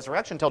after the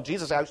resurrection, until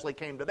Jesus actually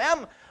came to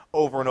them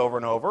over and over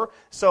and over.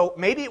 So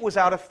maybe it was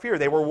out of fear.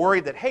 They were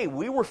worried that, hey,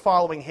 we were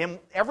following Him.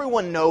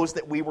 Everyone knows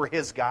that we were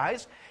His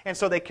guys. And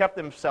so they kept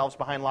themselves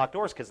behind locked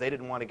doors because they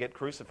didn't want to get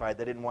crucified.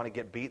 They didn't want to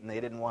get beaten.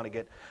 They didn't want to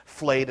get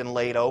flayed and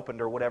laid open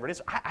or whatever it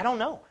is. I don't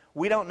know.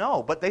 We don't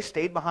know. But they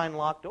stayed behind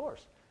locked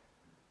doors.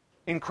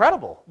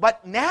 Incredible.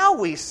 But now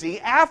we see,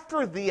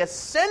 after the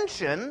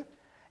ascension,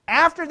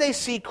 after they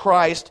see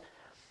Christ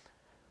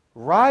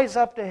rise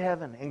up to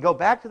heaven and go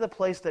back to the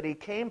place that He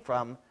came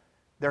from,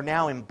 they're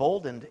now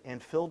emboldened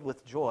and filled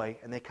with joy,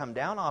 and they come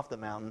down off the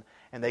mountain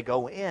and they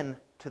go in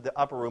to the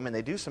upper room and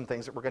they do some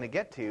things that we're going to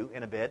get to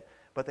in a bit,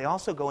 but they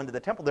also go into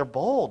the temple. They're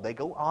bold. They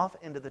go off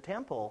into the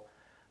temple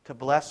to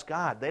bless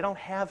God. They don't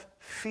have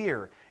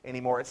fear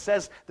anymore. It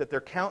says that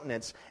their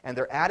countenance and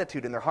their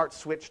attitude and their heart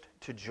switched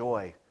to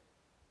joy.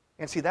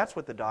 And see, that's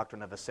what the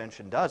doctrine of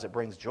ascension does. It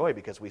brings joy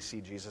because we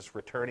see Jesus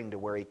returning to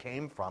where He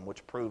came from,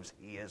 which proves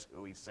He is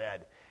who He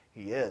said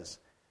He is.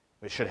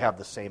 It should have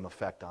the same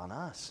effect on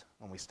us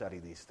when we study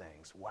these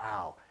things.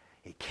 Wow,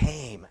 He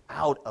came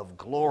out of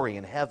glory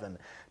in heaven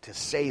to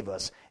save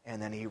us,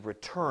 and then He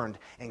returned,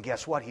 and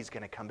guess what? He's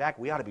going to come back.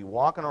 We ought to be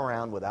walking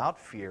around without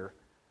fear,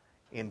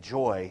 in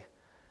joy,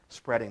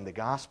 spreading the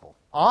gospel.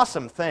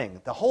 Awesome thing.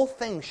 The whole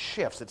thing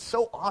shifts. It's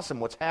so awesome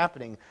what's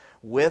happening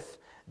with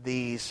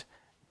these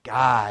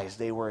guys.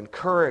 They were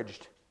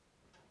encouraged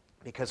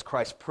because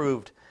Christ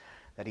proved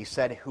that He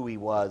said who He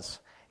was.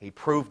 He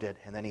proved it,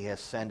 and then He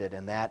ascended.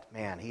 And that,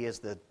 man, He is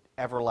the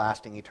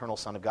everlasting, eternal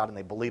Son of God. And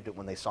they believed it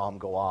when they saw Him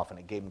go off, and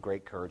it gave them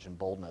great courage and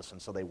boldness.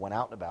 And so they went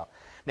out and about.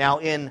 Now,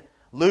 in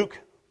Luke,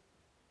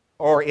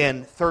 or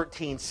in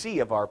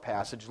 13c of our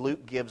passage,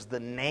 Luke gives the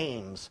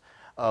names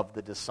of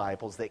the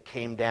disciples that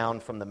came down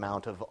from the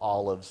Mount of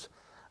Olives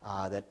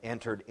that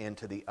entered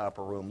into the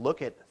upper room.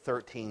 Look at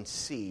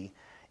 13c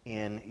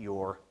in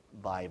your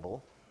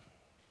Bible.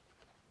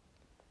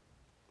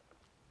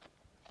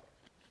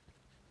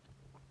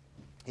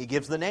 He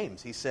gives the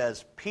names. He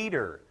says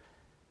Peter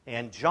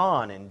and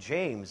John and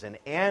James and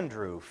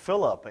Andrew,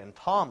 Philip and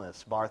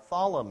Thomas,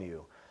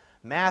 Bartholomew,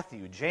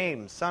 Matthew,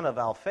 James, son of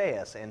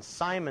Alphaeus, and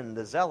Simon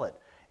the Zealot,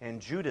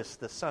 and Judas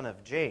the son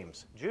of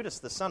James. Judas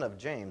the son of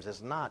James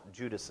is not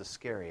Judas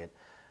Iscariot,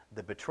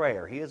 the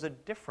betrayer. He is a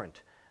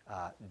different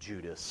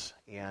Judas.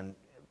 And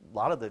a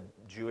lot of the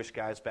Jewish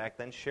guys back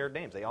then shared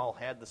names. They all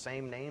had the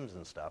same names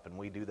and stuff, and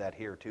we do that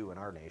here too in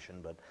our nation,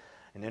 but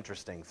an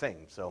interesting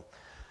thing. So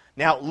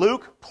now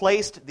Luke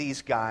placed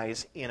these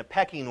guys in a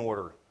pecking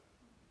order.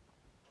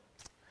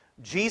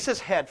 Jesus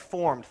had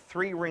formed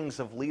 3 rings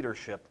of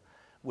leadership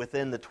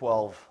within the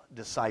 12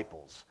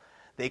 disciples.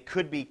 They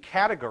could be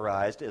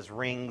categorized as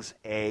rings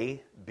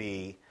A,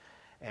 B,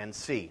 and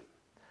C.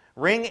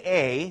 Ring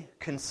A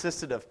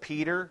consisted of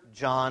Peter,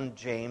 John,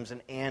 James,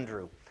 and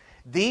Andrew.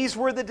 These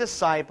were the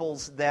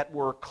disciples that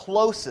were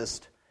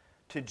closest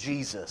to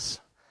Jesus.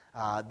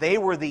 They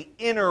were the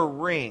inner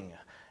ring.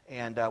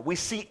 And we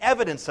see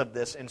evidence of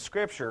this in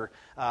Scripture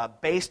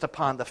based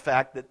upon the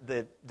fact that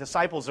the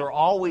disciples are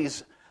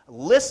always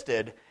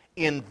listed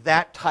in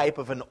that type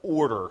of an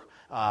order.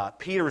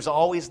 Peter is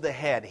always the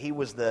head. He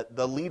was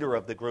the leader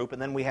of the group.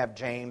 And then we have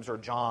James or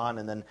John,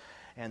 and then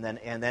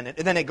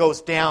it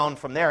goes down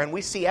from there. And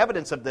we see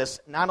evidence of this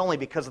not only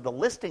because of the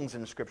listings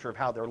in Scripture of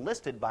how they're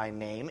listed by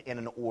name in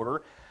an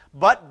order,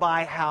 but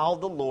by how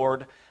the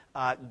Lord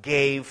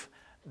gave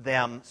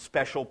them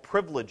special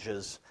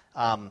privileges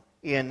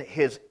in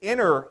His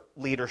inner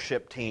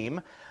leadership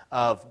team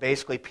of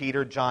basically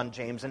Peter, John,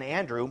 James, and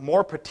Andrew.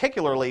 More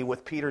particularly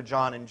with Peter,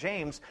 John, and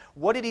James,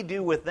 what did He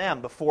do with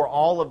them before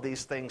all of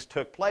these things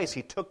took place?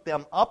 He took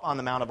them up on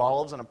the Mount of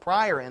Olives in a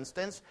prior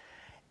instance,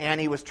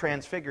 and He was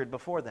transfigured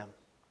before them.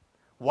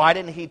 Why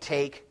didn't He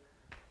take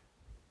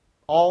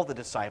all the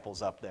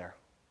disciples up there?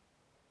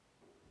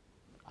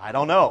 I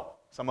don't know.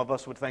 Some of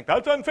us would think,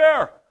 that's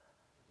unfair.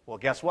 Well,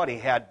 guess what? He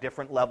had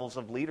different levels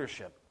of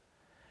leadership.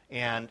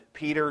 and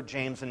Peter,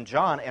 James, and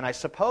John, and I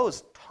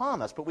suppose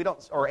Thomas,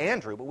 or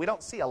Andrew, but we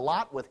don't see a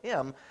lot with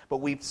him, but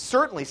we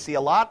certainly see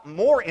a lot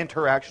more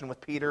interaction with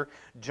Peter,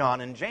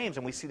 John, and James,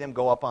 and we see them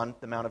go up on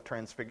the Mount of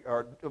Transfiguration,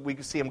 or we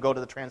see them go to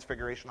the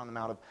Transfiguration on the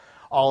Mount of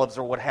Olives,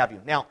 or what have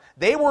you. Now,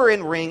 they were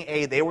in ring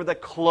A, they were the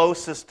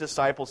closest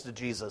disciples to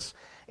Jesus.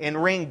 In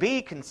ring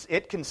B,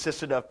 it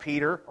consisted of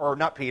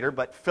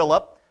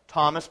Philip,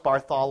 Thomas,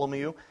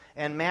 Bartholomew,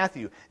 and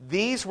Matthew.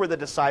 These were the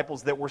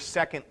disciples that were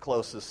second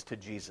closest to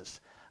Jesus.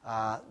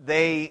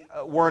 They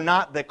were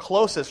not the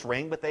closest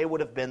ring, but they would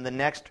have been the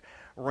next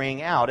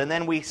ring out. And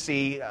then we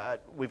see,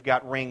 we've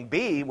got ring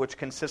B, which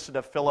consisted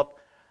of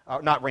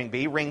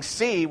ring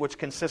C, which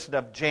consisted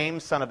of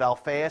James, son of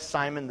Alphaeus,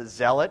 Simon the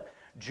Zealot,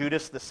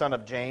 Judas, the son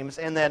of James,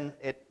 and then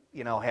it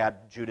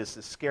had Judas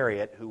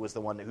Iscariot, who was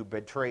the one who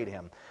betrayed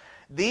him.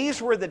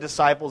 These were the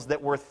disciples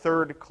that were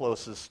third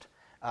closest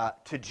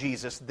to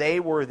Jesus. They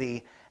were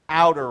the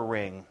outer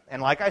ring.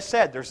 And like I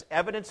said, there's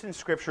evidence in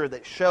Scripture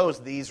that shows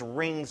these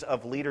rings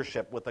of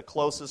leadership with the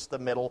closest, the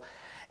middle,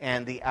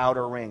 and the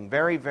outer ring.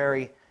 Very,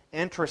 very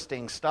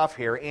interesting stuff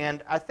here.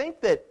 And I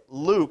think that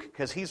Luke,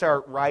 because he's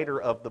our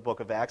writer of the book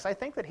of Acts, I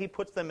think that he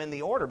puts them in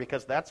the order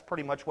because that's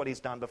pretty much what he's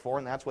done before,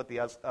 and that's what the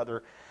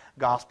other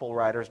gospel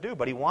writers do.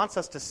 But he wants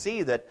us to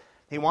see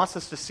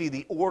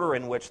the order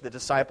in which the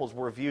disciples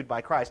were viewed by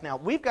Christ. Now,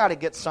 we've got to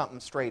get something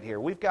straight here.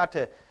 We've got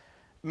to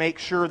make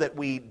sure that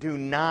we do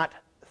not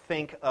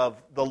think of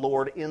the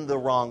Lord in the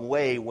wrong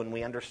way when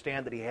we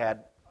understand that he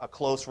had a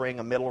close ring,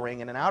 a middle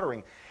ring, and an outer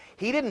ring.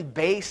 He didn't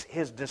base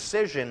his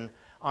decision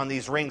on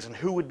these rings and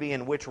who would be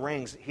in which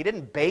rings. He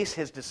didn't base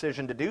his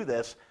decision to do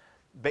this,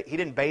 but he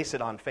didn't base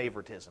it on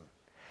favoritism.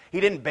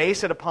 He didn't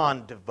base it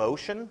upon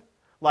devotion.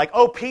 Like,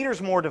 oh,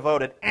 Peter's more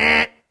devoted.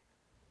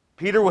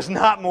 Peter was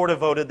not more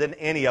devoted than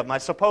any of them. I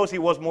suppose he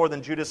was more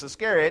than Judas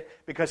Iscariot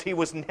because he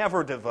was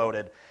never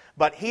devoted.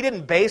 But he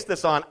didn't base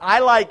this on, I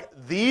like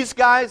these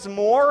guys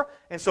more,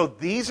 and so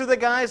these are the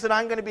guys that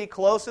I'm going to be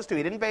closest to.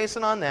 He didn't base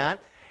it on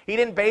that. He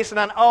didn't base it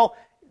on, oh,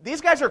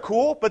 these guys are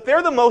cool, but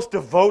they're the most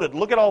devoted.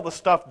 Look at all the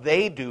stuff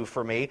they do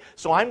for me,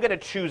 so I'm going to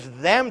choose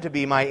them to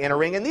be my inner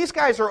ring. And these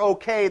guys are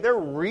okay. They're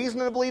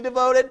reasonably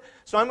devoted,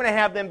 so I'm going to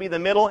have them be the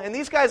middle. And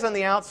these guys on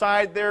the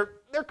outside, they're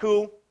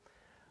cool.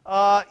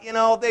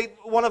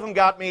 One of them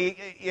got me,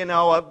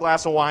 a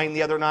glass of wine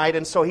the other night,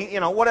 and so he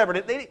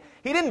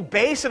didn't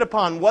base it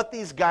upon what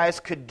these guys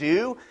could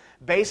do,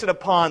 base it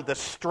upon the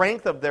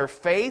strength of their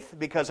faith,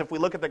 because if we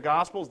look at the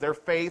Gospels, their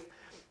faith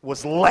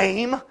was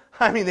lame.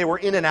 I mean, they were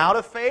in and out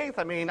of faith.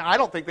 I mean, I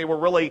don't think they were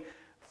really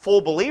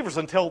full believers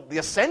until the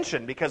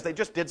ascension, because they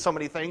just did so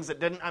many things that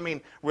didn't,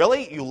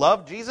 really? You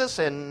love Jesus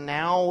and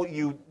now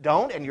you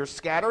don't, and you're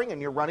scattering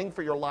and you're running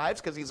for your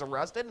lives because he's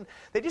arrested? And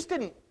they just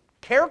didn't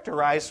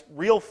characterize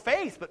real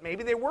faith, but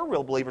maybe they were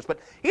real believers. But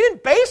he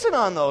didn't base it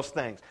on those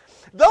things.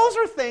 Those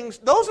are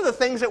the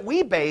things that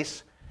we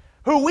base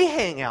who we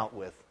hang out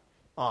with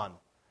on.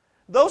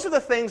 Those are the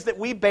things that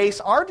we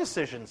base our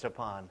decisions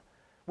upon.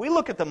 We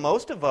look at the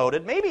most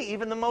devoted, maybe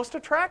even the most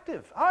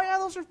attractive. Oh yeah,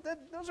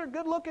 those are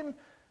good looking.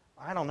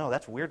 I don't know,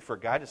 that's weird for a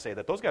guy to say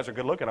that. Those guys are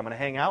good looking, I'm going to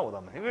hang out with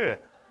them. Ugh.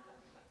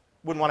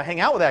 Wouldn't want to hang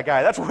out with that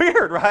guy. That's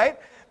weird, right?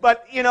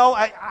 But,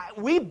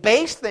 we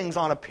base things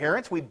on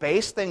appearance. We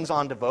base things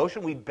on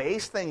devotion. We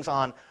base things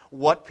on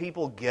what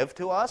people give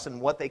to us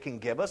and what they can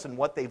give us and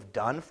what they've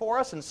done for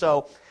us. And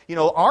so,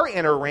 our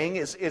inner ring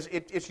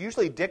it's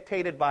usually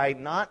dictated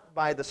not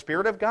by the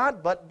Spirit of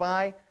God, but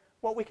by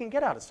what we can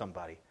get out of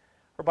somebody,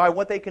 or by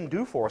what they can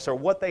do for us, or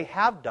what they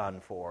have done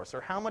for us,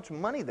 or how much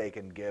money they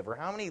can give, or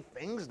how many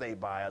things they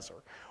buy us,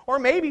 or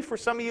maybe for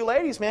some of you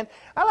ladies, man,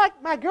 I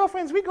like my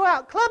girlfriends, we go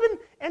out clubbing,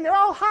 and they're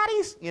all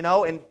hotties,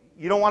 and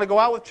you don't want to go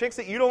out with chicks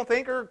that you don't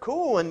think are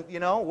cool, and,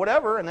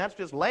 whatever, and that's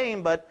just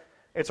lame, but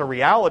it's a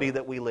reality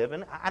that we live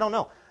in. I don't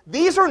know.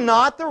 These are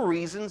not the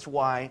reasons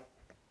why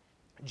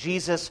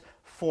Jesus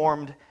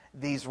formed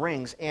these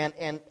rings,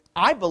 and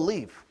I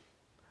believe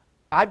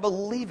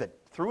it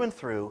through and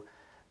through,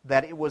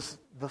 that it was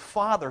the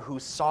Father who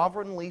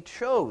sovereignly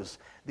chose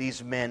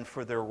these men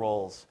for their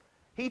roles.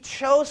 He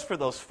chose for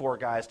those four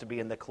guys to be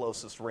in the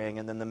closest ring,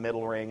 and then the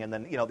middle ring, and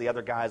then the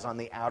other guys on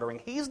the outer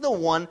ring. He's the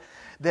one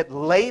that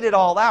laid it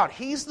all out.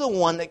 He's the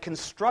one that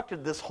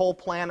constructed this whole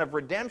plan of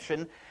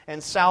redemption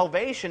and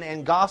salvation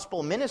and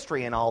gospel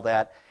ministry and all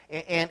that.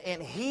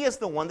 And he is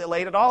the one that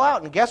laid it all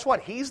out. And guess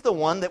what? He's the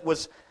one that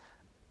was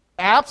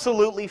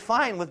absolutely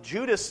fine with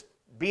Judas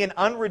being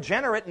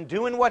unregenerate and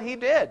doing what he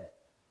did.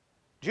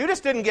 Judas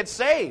didn't get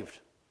saved.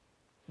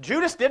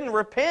 Judas didn't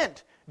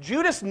repent.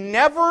 Judas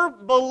never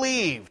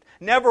believed,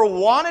 never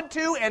wanted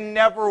to, and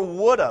never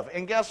would have.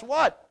 And guess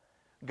what?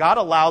 God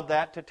allowed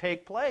that to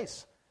take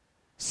place.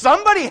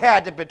 Somebody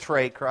had to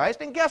betray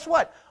Christ, and guess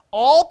what?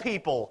 All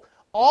people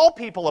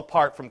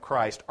apart from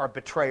Christ are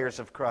betrayers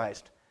of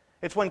Christ.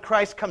 It's when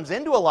Christ comes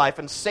into a life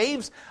and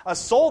saves a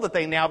soul that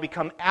they now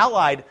become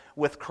allied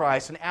with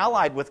Christ and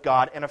allied with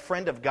God and a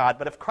friend of God.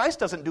 But if Christ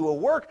doesn't do a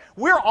work,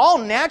 we're all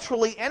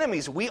naturally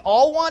enemies. We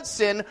all want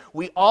sin.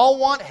 We all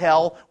want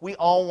hell. We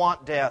all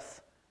want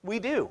death. We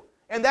do.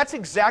 And that's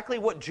exactly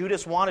what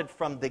Judas wanted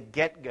from the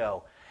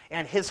get-go.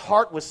 And his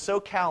heart was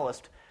so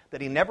calloused that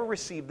he never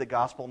received the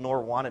gospel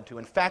nor wanted to.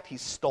 In fact, he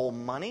stole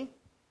money.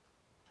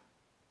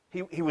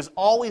 He was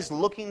always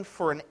looking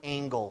for an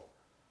angle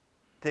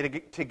to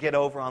get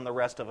over on the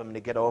rest of them, to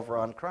get over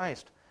on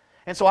Christ.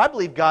 And so I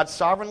believe God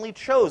sovereignly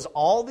chose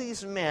all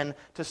these men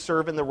to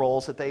serve in the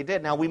roles that they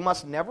did. Now, we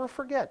must never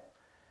forget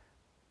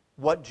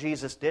what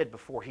Jesus did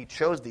before he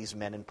chose these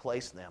men and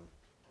placed them.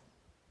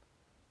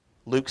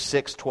 Luke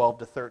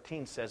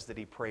 6:12-13 says that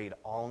he prayed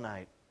all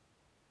night.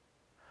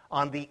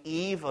 On the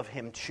eve of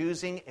him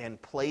choosing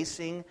and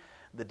placing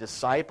the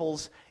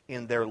disciples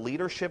in their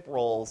leadership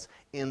roles,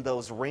 in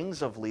those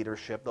rings of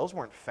leadership, those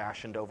weren't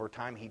fashioned over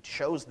time. He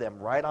chose them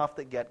right off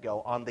the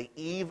get-go. On the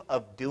eve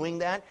of doing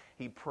that,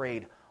 he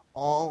prayed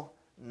all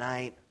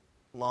night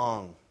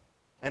long.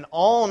 An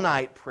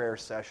all-night prayer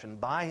session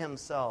by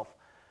himself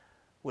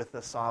with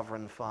the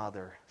sovereign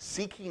Father,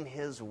 seeking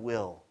his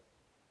will,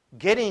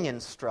 getting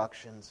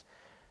instructions,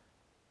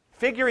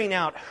 figuring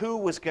out who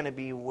was going to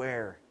be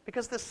where.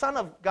 Because the Son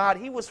of God,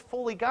 he was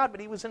fully God,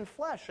 but he was in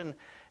flesh. And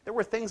there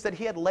were things that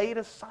he had laid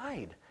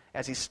aside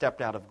as he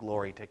stepped out of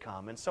glory to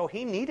come. And so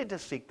he needed to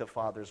seek the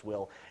Father's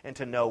will and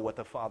to know what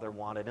the Father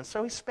wanted. And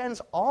so he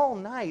spends all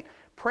night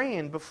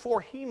praying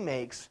before he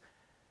makes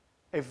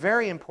a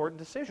very important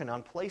decision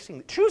on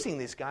choosing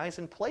these guys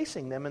and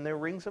placing them in their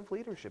rings of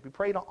leadership. He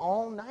prayed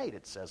all night,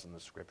 it says in the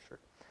Scripture.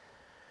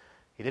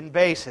 He didn't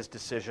base his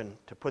decision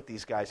to put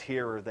these guys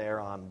here or there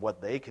on what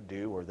they could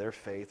do or their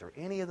faith or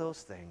any of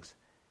those things.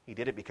 He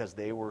did it because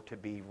they were to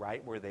be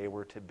right where they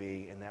were to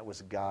be, and that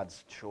was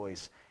God's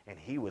choice. And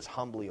he was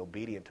humbly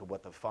obedient to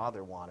what the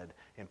Father wanted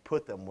and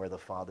put them where the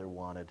Father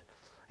wanted.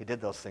 He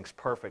did those things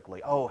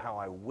perfectly. Oh, how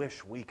I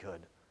wish we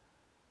could.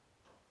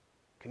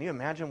 Can you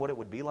imagine what it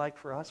would be like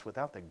for us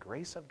without the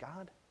grace of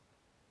God?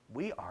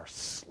 We are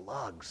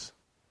slugs.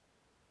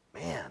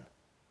 Man,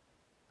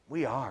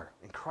 we are.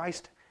 And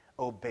Christ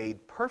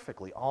obeyed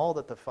perfectly all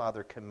that the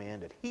Father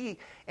commanded.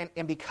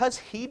 And because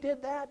he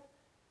did that,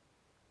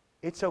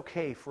 it's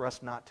okay for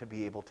us not to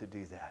be able to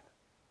do that.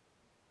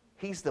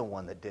 He's the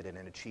one that did it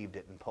and achieved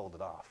it and pulled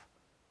it off.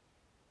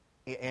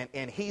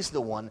 And he's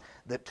the one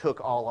that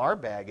took all our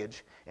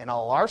baggage and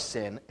all our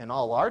sin and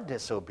all our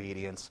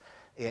disobedience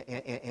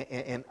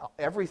and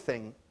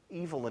everything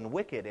evil and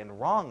wicked and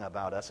wrong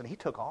about us, and he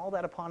took all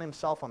that upon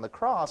himself on the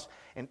cross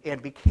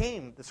and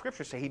became, the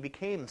Scriptures say, he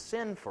became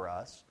sin for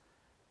us.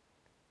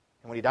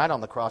 And when he died on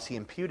the cross, he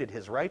imputed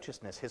his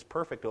righteousness, his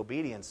perfect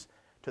obedience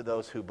to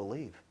those who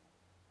believe.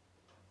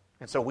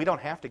 And so we don't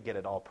have to get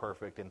it all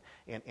perfect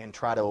and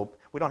try to,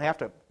 we don't have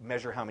to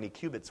measure how many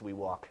cubits we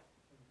walk.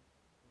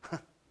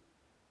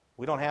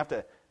 We don't have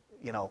to,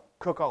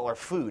 cook all our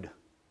food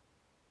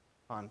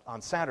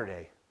on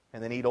Saturday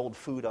and then eat old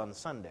food on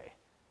Sunday.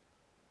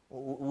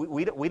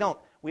 We're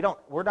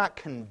not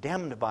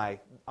condemned by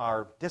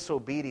our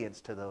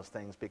disobedience to those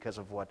things because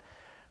of what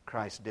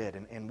Christ did.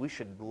 And we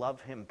should love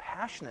him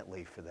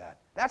passionately for that.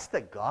 That's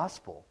the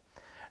gospel.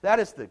 That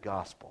is the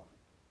gospel.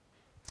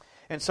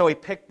 And so he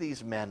picked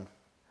these men,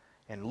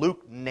 and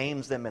Luke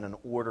names them in an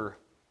order,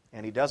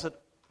 and he does it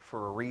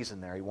for a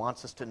reason there. He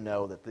wants us to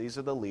know that these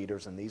are the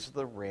leaders, and these are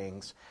the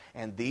rings,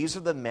 and these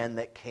are the men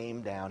that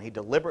came down. He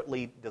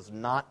deliberately does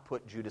not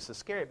put Judas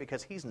Iscariot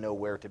because he's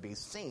nowhere to be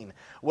seen.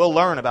 We'll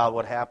learn about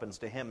what happens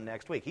to him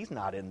next week. He's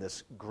not in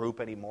this group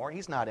anymore.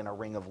 He's not in a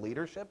ring of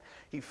leadership.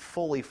 He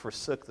fully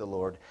forsook the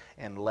Lord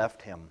and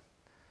left him.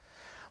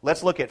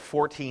 Let's look at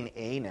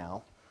 14a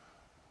now.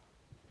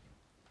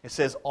 It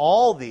says,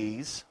 all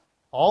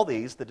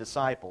the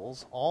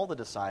disciples,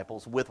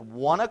 with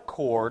one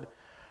accord,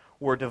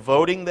 were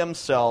devoting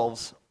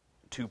themselves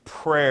to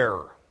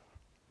prayer.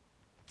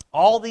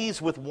 All these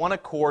with one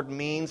accord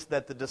means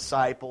that the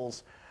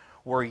disciples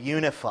were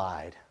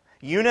unified.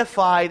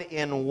 Unified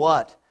in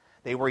what?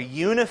 They were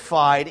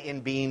unified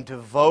in being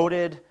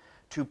devoted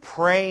to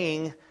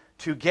praying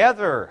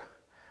together.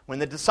 When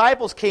the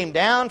disciples came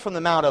down from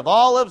the Mount of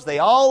Olives, they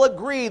all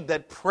agreed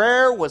that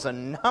prayer was a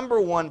number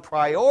one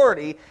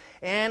priority,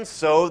 and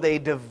so they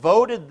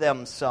devoted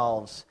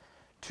themselves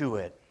to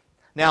it.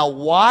 Now,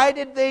 why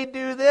did they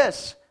do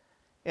this?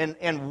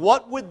 And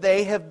what would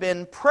they have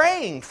been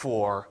praying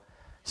for?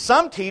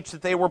 Some teach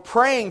that they were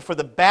praying for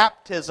the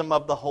baptism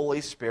of the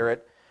Holy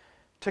Spirit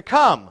to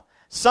come.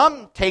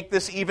 Some take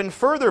this even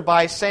further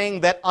by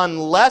saying that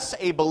unless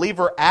a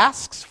believer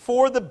asks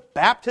for the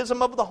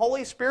baptism of the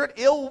Holy Spirit,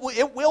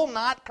 it will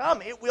not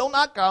come. It will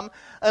not come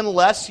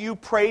unless you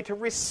pray to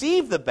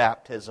receive the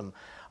baptism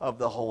of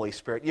the Holy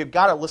Spirit. You've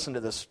got to listen to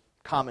this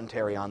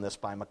commentary on this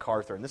by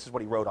MacArthur, and this is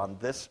what he wrote on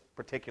this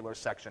particular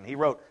section. He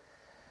wrote,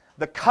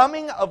 "The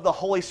coming of the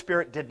Holy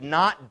Spirit did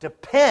not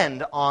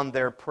depend on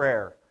their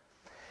prayer.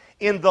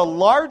 In the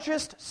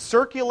largest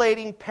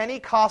circulating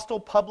Pentecostal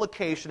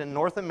publication in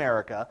North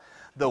America,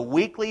 the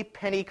Weekly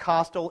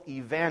Pentecostal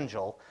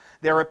Evangel,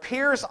 there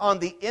appears on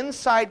the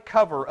inside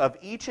cover of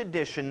each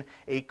edition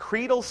a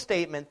creedal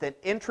statement that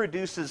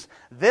introduces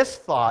this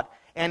thought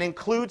and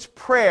includes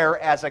prayer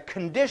as a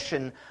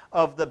condition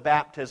of the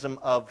baptism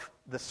of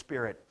the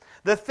Spirit.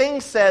 The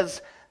thing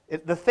says,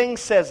 The thing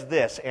says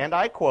this, and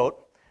I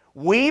quote,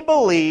 "We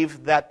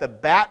believe that the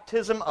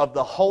baptism of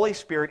the Holy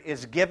Spirit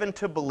is given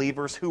to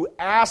believers who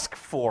ask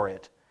for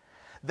it."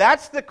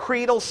 That's the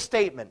creedal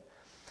statement.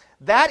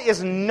 That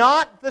is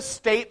not the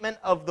statement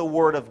of the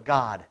Word of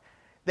God.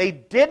 They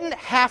didn't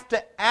have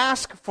to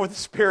ask for the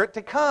Spirit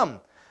to come.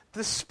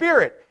 The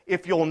Spirit,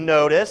 if you'll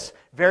notice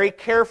very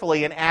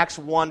carefully in Acts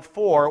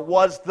 1:4,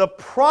 was the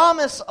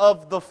promise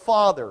of the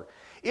Father.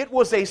 It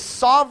was a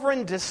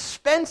sovereign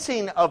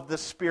dispensing of the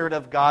Spirit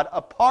of God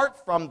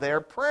apart from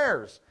their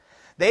prayers.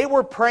 They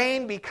were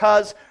praying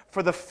because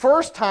for the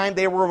first time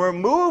they were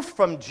removed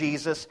from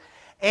Jesus,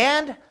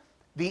 and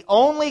the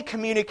only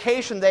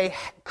communication they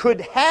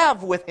could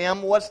have with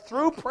Him was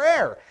through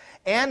prayer.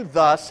 And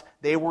thus,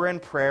 they were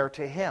in prayer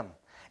to Him.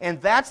 And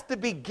that's the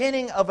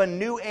beginning of a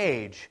new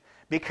age,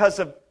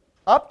 because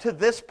up to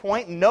this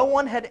point, no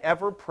one had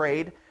ever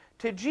prayed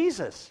to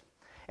Jesus.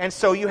 And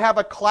so you have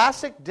a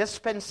classic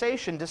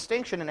dispensation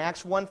distinction in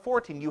Acts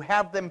 1:14. You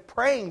have them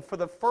praying for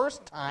the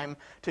first time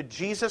to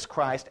Jesus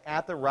Christ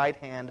at the right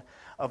hand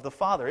of the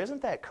Father.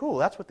 Isn't that cool?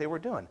 That's what they were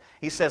doing.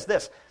 He says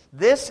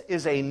this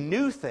is a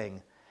new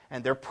thing,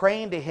 and they're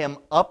praying to Him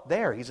up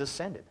there. He's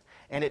ascended.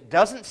 And it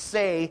doesn't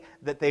say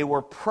that they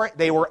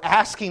were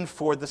asking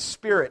for the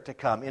Spirit to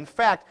come. In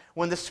fact,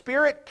 when the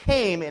Spirit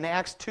came in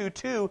Acts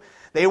 2:2,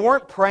 they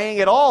weren't praying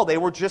at all. They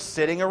were just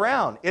sitting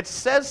around. It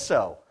says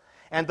so.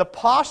 And the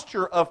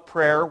posture of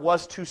prayer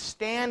was to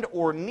stand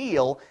or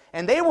kneel,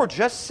 and they were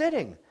just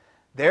sitting.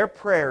 Their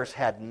prayers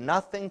had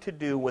nothing to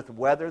do with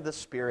whether the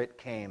Spirit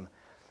came.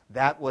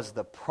 That was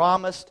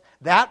promised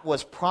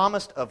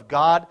of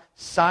God,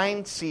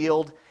 signed,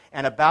 sealed,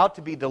 and about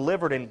to be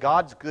delivered in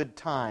God's good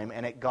time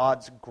and at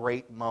God's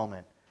great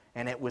moment.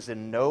 And it was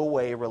in no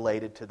way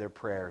related to their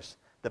prayers.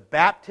 The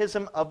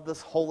baptism of the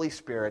Holy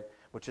Spirit,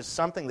 which is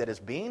something that is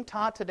being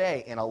taught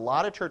today in a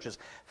lot of churches.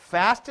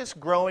 Fastest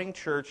growing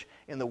church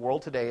in the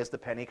world today is the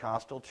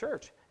Pentecostal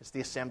church. It's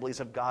the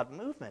Assemblies of God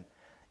movement.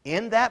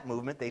 In that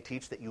movement, they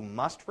teach that you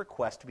must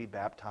request to be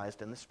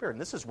baptized in the Spirit. And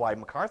this is why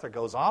MacArthur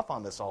goes off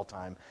on this all the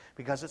time,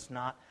 because it's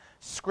not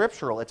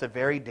scriptural. It's a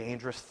very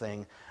dangerous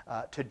thing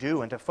to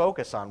do and to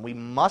focus on. We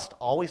must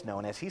always know,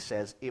 and as he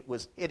says,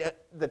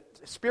 the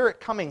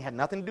Spirit coming had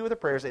nothing to do with the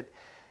prayers. It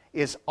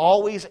is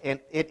always and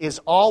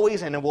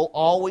it will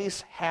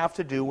always have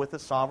to do with the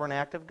sovereign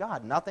act of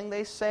God. Nothing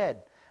they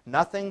said,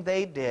 nothing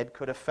they did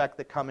could affect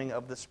the coming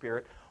of the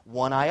Spirit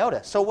one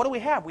iota. So what do we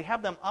have? We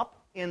have them up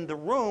in the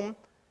room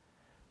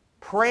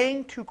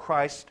praying to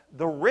Christ,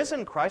 the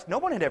risen Christ. No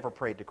one had ever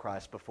prayed to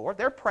Christ before.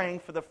 They're praying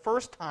for the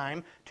first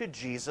time to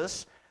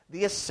Jesus,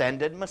 the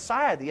ascended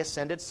Messiah, the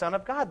ascended Son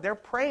of God. They're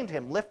praying to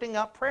Him, lifting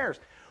up prayers.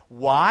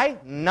 Why?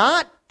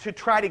 Not to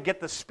try to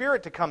get the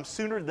Spirit to come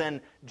sooner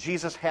than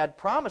Jesus had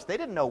promised. They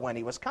didn't know when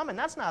He was coming.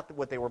 That's not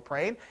what they were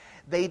praying.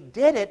 They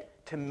did it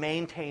to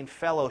maintain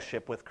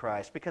fellowship with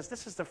Christ, because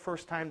this is the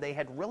first time they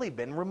had really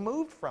been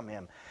removed from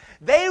Him.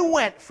 They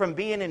went from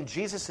being in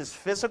Jesus'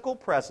 physical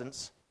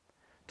presence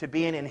to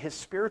being in His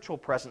spiritual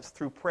presence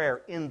through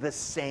prayer in the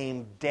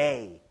same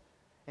day.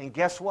 And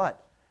guess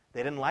what?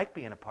 They didn't like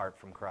being apart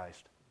from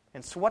Christ.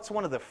 And so what's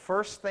one of the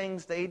first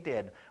things they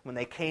did when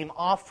they came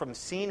off from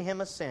seeing Him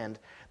ascend?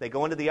 They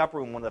go into the upper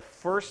room. One of the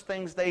first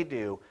things they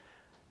do,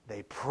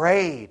 they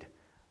prayed.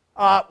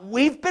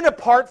 We've been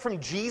apart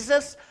from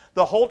Jesus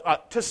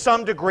to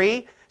some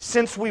degree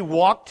since we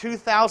walked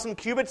 2,000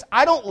 cubits.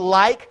 I don't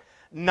like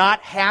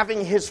not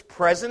having His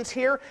presence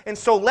here, and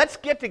so let's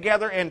get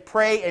together and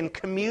pray and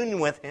commune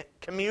with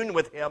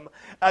Him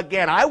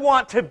again. I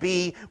want to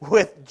be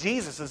with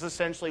Jesus is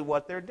essentially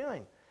what they're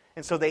doing.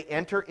 And so they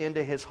enter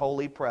into His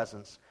holy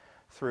presence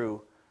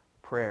through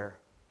prayer.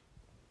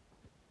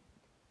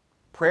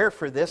 Prayer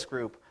for this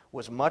group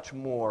was much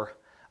more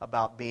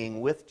about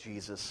being with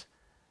Jesus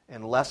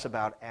and less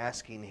about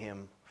asking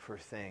Him for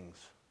things.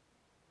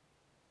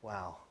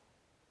 Wow.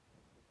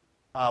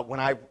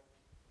 When I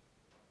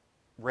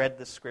read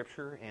the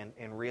Scripture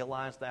and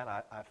realized that,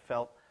 I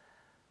felt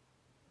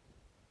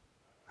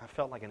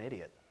like an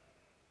idiot.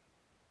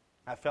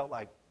 I felt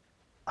like,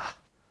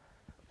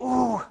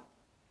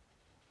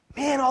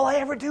 man, all I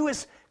ever do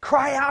is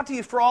cry out to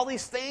You for all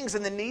these things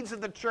and the needs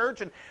of the church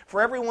and for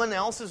everyone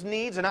else's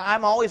needs. And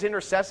I'm always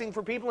intercessing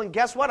for people. And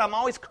guess what? I'm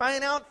always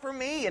crying out for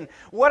me and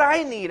what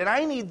I need. And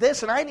I need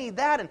this and I need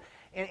that.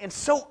 And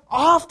so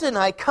often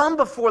I come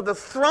before the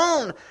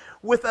throne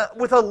with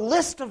a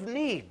list of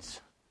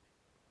needs,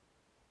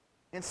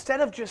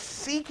 instead of just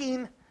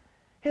seeking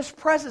His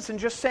presence and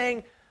just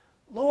saying,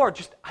 Lord,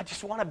 I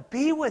just want to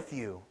be with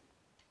You.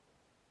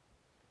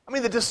 I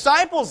mean, the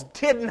disciples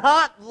did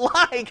not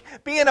like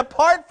being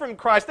apart from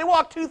Christ. They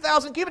walked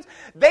 2,000 cubits.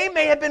 They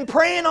may have been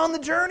praying on the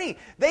journey.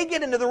 They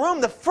get into the room.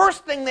 The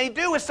first thing they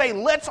do is say,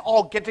 let's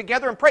all get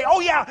together and pray.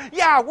 Oh,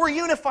 yeah, we're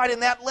unified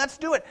in that. Let's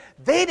do it.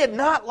 They did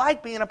not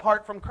like being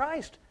apart from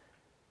Christ.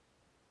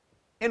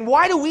 And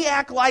why do we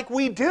act like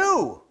we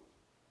do?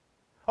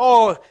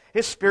 Oh,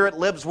 His Spirit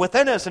lives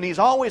within us and He's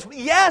always...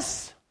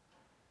 Yes!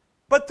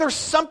 But there's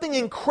something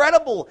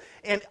incredible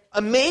and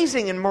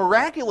amazing and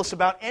miraculous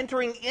about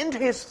entering into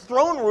His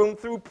throne room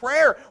through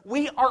prayer.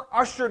 We are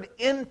ushered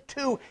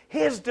into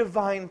His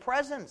divine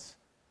presence.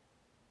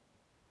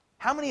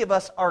 How many of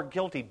us are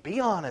guilty? Be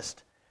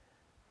honest.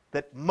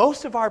 That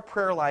most of our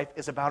prayer life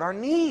is about our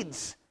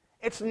needs.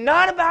 It's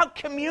not about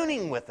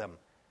communing with Him.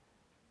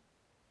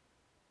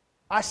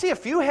 I see a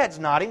few heads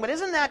nodding, but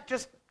isn't that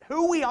just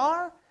who we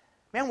are?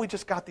 Man, we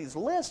just got these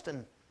lists,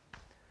 and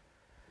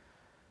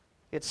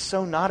it's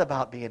so not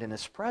about being in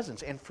His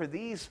presence. And for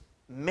these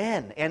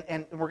men,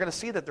 and we're going to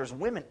see that there's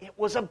women, it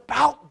was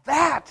about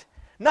that.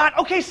 Not,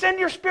 okay, send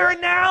your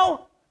Spirit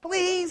now,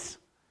 please.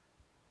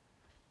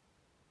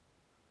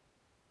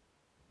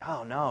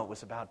 Oh, no, it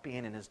was about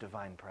being in His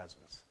divine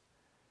presence,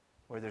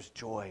 where there's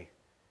joy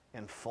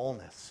and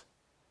fullness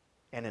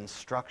and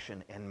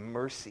instruction and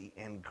mercy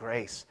and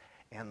grace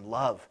and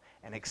love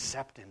and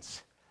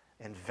acceptance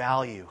and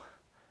value,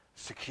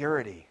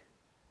 security.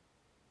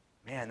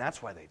 Man,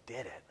 that's why they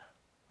did it.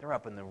 They're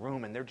up in the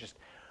room and they're just,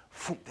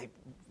 they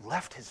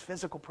left His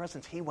physical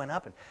presence. He went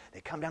up and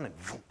they come down and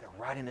they're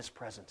right in His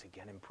presence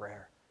again in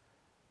prayer.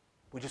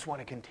 We just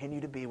want to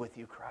continue to be with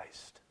You,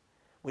 Christ.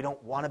 We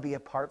don't want to be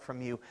apart from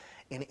You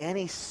in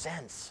any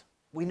sense.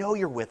 We know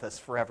You're with us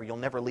forever. You'll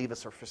never leave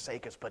us or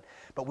forsake us, but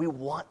we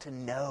want to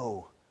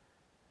know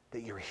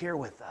that You're here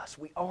with us.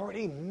 We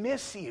already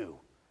miss You.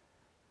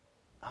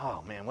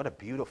 Oh, man, what a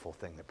beautiful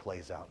thing that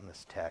plays out in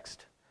this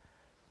text.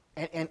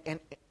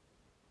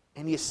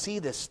 And you see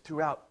this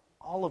throughout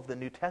all of the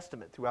New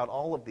Testament, throughout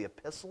all of the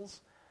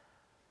epistles.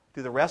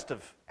 Through the rest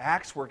of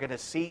Acts, we're going to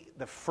see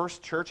the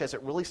first church as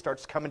it really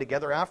starts coming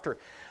together after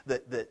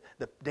the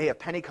day of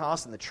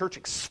Pentecost, and the church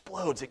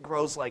explodes. It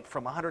grows like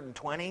from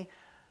 120,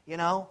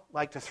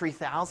 like to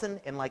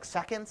 3,000 in like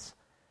seconds.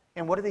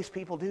 And what do these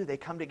people do? They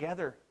come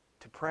together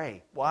to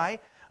pray. Why?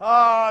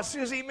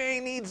 Susie May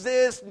needs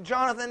this,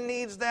 Jonathan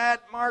needs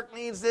that, Mark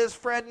needs this,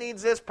 Fred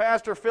needs this,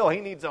 Pastor Phil, he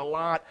needs a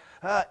lot.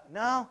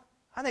 No,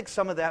 I think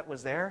some of that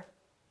was there,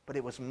 but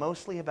it was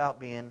mostly about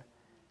being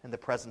in the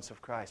presence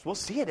of Christ. We'll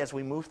see it as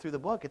we move through the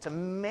book. It's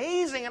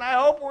amazing, and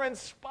I hope we're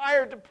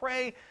inspired to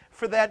pray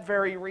for that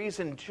very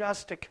reason,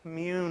 just to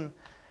commune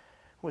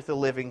with the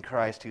living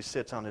Christ who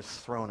sits on His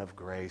throne of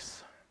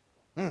grace.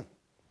 And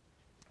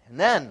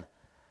then,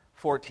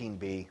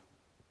 14b,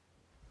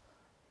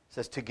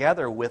 says,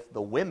 together with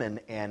the women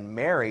and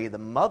Mary, the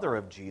mother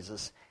of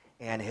Jesus,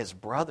 and His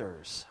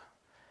brothers.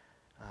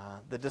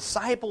 The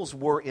disciples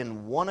were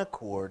in one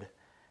accord,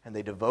 and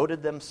they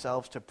devoted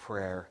themselves to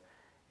prayer,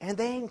 and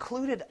they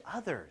included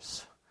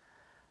others.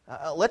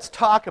 Let's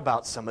talk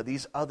about some of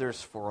these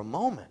others for a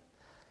moment.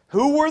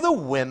 Who were the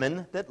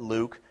women that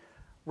Luke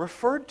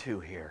referred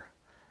to here?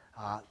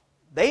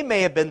 They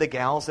may have been the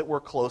gals that were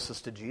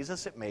closest to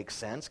Jesus. It makes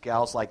sense.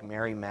 Gals like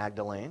Mary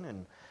Magdalene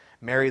and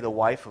Mary, the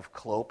wife of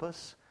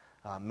Clopas.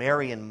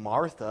 Mary and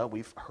Martha,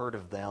 we've heard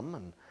of them.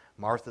 And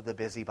Martha, the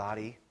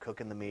busybody,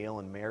 cooking the meal,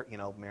 and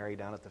Mary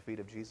down at the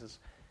feet of Jesus.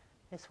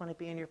 I just want to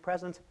be in Your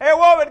presence. Hey,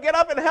 woman, get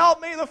up and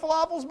help me. The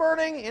falafel's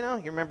burning.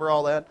 You remember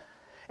all that.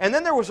 And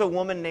then there was a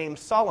woman named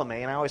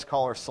Salome, and I always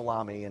call her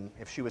Salami, and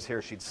if she was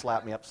here, she'd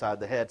slap me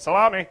upside the head.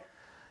 Salami!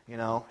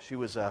 She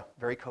was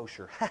very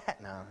kosher.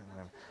 No.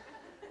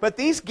 But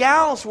these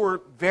gals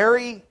were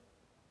very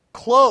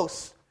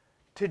close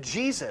to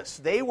Jesus.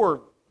 They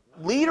were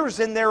leaders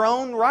in their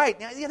own right.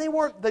 Now, they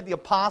weren't the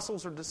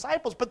apostles or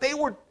disciples, but they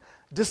were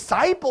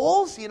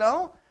disciples,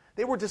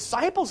 They were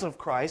disciples of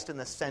Christ in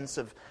the sense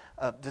of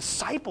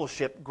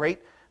discipleship,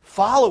 great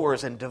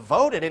followers and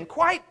devoted. And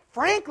quite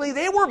frankly,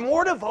 they were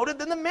more devoted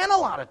than the men a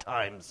lot of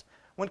times.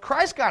 When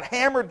Christ got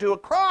hammered to a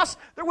cross,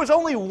 there was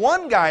only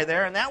one guy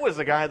there, and that was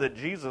the guy that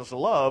Jesus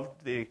loved,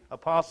 the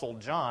Apostle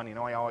John. He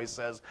always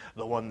says,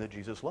 the one that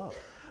Jesus loved.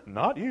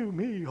 Not you,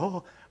 me,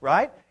 oh,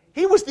 right?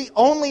 He was the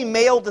only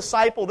male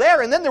disciple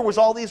there, and then there was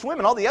all these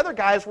women. All the other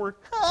guys were,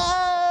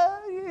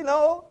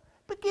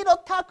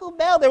 Paquito Taco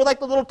Bell. They were like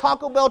the little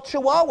Taco Bell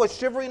chihuahuas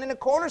shivering in a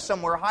corner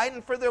somewhere,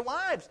 hiding for their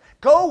lives.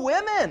 Go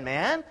women,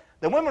 man.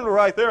 The women were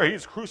right there.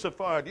 He's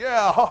crucified.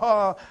 Yeah, ha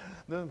ha.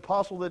 The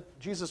apostle that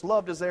Jesus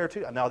loved is there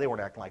too. No, they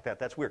weren't acting like that.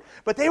 That's weird.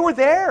 But they were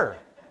there.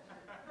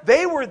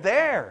 They were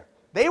there.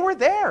 They were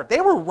there. They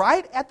were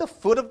right at the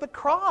foot of the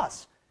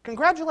cross.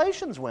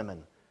 Congratulations,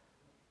 women.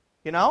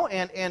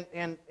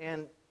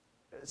 And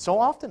so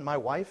often my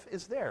wife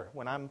is there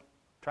when I'm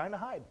trying to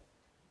hide.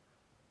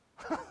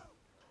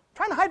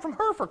 Trying to hide from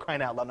her, for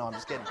crying out loud. No, I'm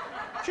just kidding.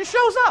 She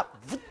shows up.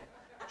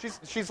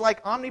 She's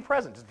like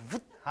omnipresent.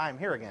 Just, hi, I'm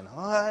here again.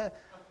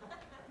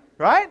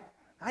 Right?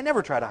 I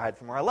never try to hide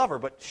from her. I love her,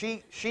 but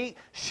she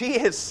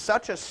is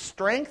such a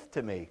strength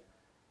to me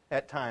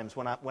at times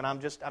when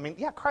I'm just,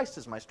 Christ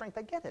is my strength.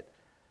 I get it.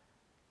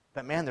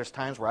 But man, there's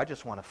times where I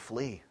just want to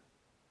flee.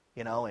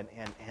 And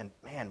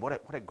man,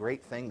 what a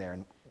great thing there.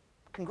 And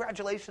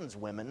congratulations,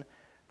 women,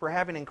 for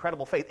having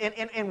incredible faith.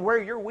 And where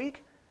you're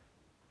weak,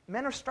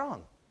 men are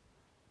strong.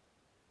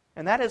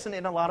 And that isn't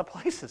in a lot of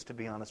places, to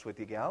be honest with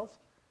you, gals.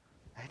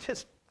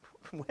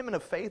 Women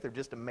of faith are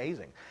just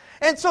amazing.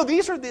 And so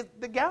these are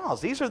the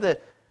gals. These are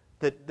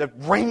the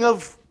ring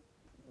of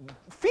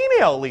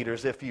female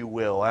leaders, if you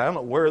will. I don't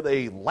know where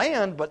they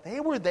land, but they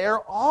were there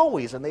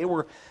always, and they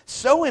were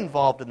so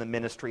involved in the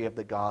ministry of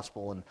the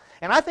gospel.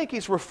 And I think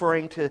he's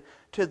referring to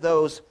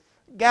those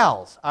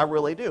gals. I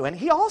really do. And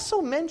he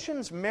also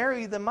mentions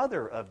Mary, the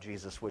mother of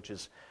Jesus, which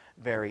is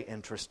very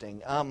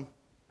interesting.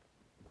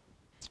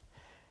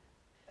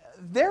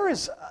 There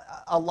is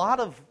a lot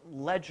of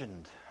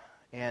legend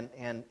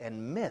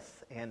and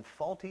myth and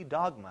faulty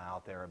dogma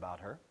out there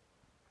about her.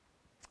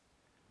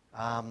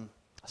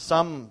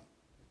 Some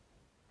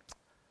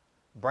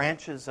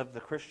branches of the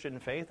Christian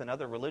faith and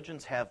other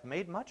religions have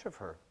made much of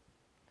her,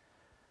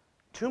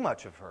 too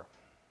much of her.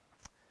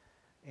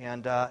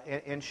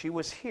 And she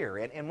was here.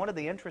 And one of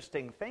the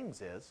interesting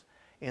things is,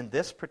 in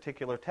this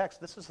particular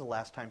text, this is the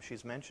last time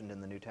she's mentioned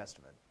in the New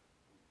Testament.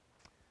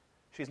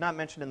 She's not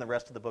mentioned in the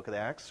rest of the book of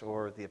Acts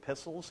or the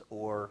epistles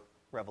or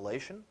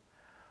Revelation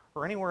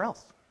or anywhere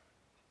else.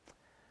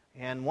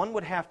 And one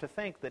would have to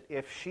think that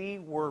if she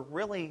were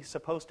really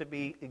supposed to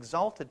be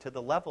exalted to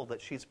the level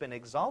that she's been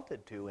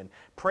exalted to and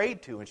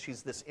prayed to, and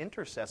she's this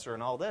intercessor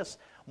and all this,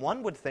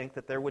 one would think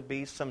that there would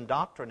be some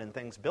doctrine and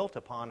things built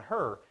upon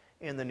her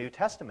in the New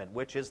Testament,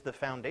 which is the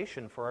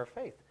foundation for our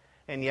faith.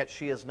 And yet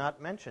she is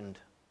not mentioned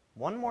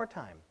one more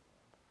time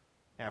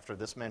after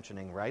this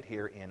mentioning right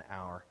here in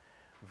our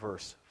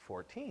verse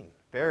 14.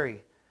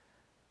 Very,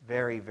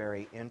 very,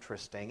 very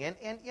interesting.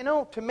 And you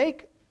know, to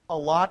make a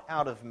lot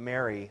out of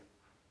Mary,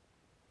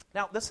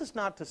 now this is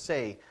not to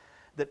say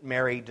that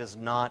Mary does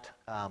not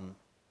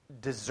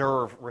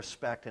deserve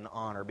respect and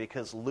honor,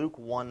 because Luke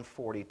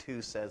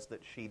 1:42 says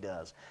that she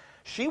does.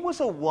 She was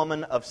a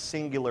woman of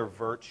singular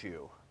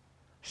virtue.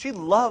 She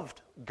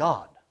loved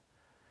God.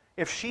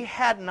 If she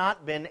had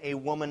not been a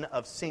woman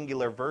of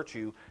singular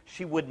virtue,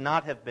 she would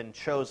not have been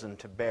chosen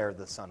to bear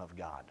the Son of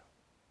God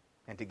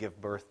and to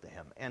give birth to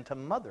him and to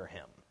mother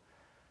him.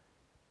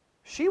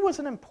 She was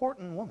an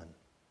important woman,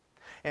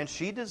 and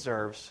she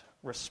deserves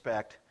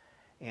respect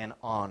and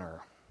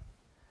honor.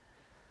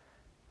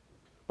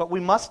 But we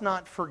must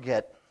not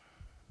forget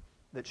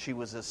that she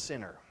was a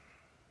sinner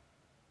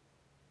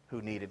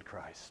who needed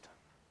Christ.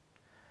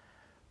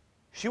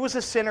 She was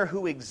a sinner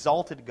who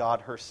exalted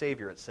God, her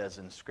Savior, it says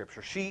in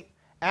Scripture. She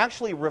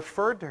actually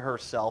referred to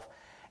herself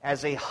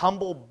as a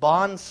humble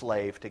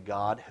bondslave to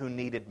God who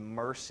needed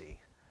mercy.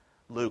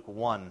 Luke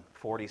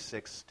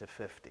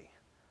 1:46-50.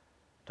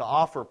 To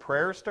offer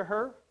prayers to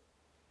her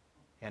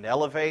and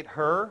elevate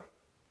her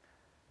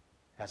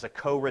as a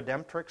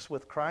co-redemptrix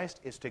with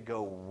Christ is to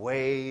go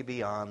way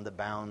beyond the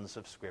bounds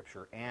of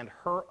Scripture and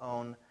her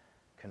own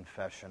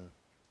confession.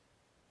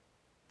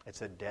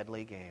 It's a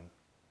deadly game.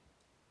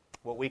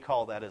 What we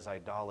call that is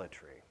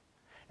idolatry.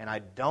 And I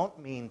don't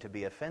mean to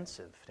be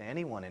offensive to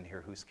anyone in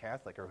here who's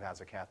Catholic or who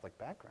has a Catholic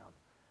background.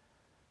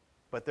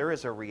 But there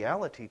is a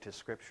reality to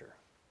Scripture.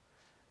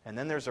 And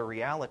then there's a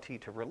reality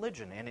to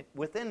religion. And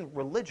within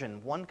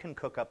religion, one can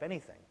cook up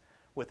anything.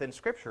 Within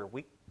Scripture,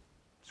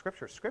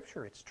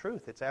 Scripture, it's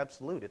truth, it's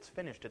absolute, it's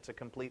finished, it's a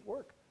complete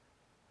work.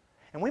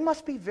 And we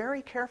must be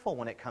very careful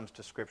when it comes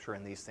to Scripture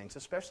and these things,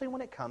 especially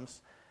when it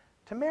comes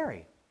to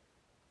Mary.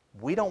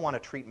 We don't want to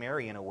treat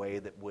Mary in a way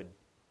that would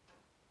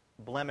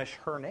blemish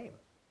her name.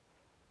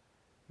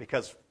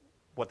 Because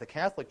what the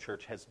Catholic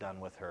Church has done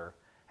with her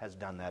has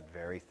done that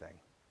very thing.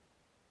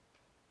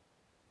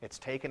 It's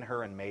taken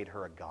her and made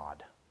her a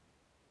god.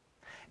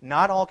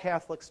 Not all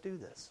Catholics do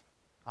this.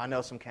 I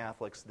know some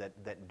Catholics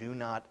that do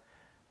not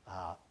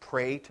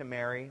pray to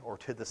Mary or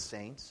to the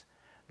saints,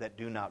 that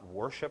do not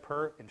worship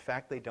her. In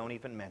fact, they don't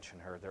even mention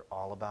her. They're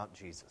all about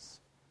Jesus.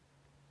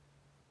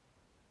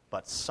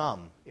 But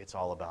some, it's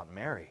all about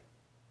Mary.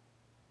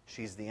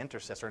 She's the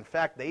intercessor. In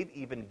fact, they've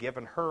even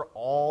given her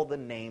all the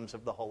names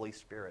of the Holy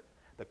Spirit,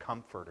 the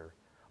Comforter.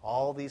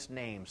 All these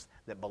names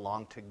that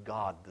belong to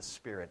God, the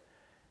Spirit,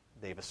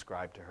 they've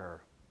ascribed to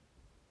her.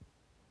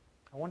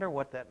 I wonder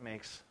what that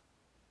makes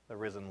the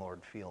risen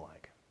Lord feel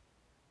like.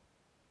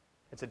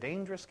 It's a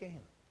dangerous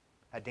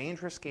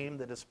game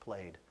that is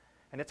played.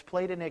 And it's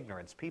played in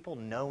ignorance. People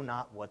know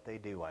not what they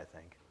do, I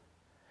think.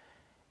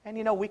 And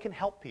you know, we can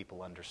help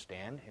people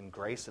understand in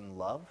grace and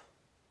love.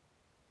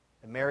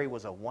 And Mary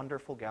was a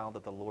wonderful gal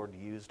that the Lord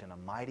used in a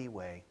mighty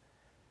way.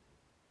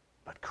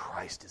 But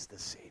Christ is the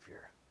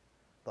Savior.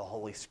 The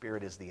Holy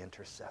Spirit is the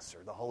intercessor.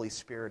 The Holy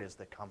Spirit is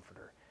the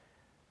comforter.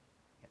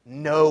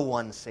 No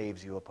one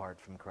saves you apart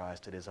from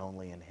Christ. It is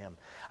only in Him.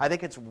 I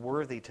think it's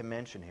worthy to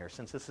mention here,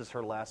 since this is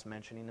her last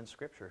mentioning in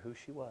Scripture, who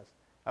she was.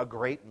 A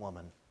great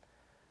woman,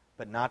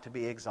 but not to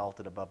be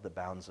exalted above the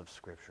bounds of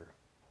Scripture.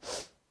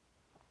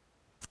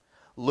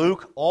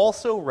 Luke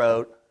also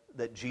wrote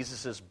that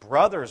Jesus'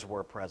 brothers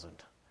were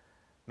present.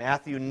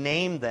 Matthew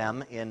named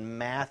them in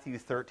Matthew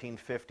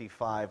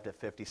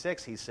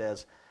 13:55-56. He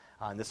says,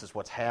 and this is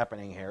what's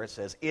happening here, it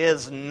says,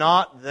 "Is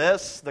not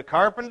this the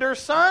carpenter's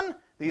son?"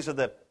 These are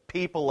the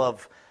people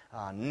of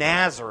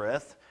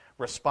Nazareth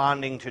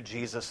responding to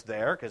Jesus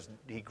there, because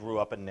he grew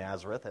up in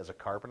Nazareth as a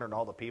carpenter, and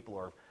all the people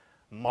are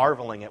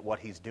marveling at what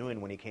he's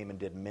doing when he came and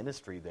did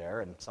ministry there,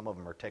 and some of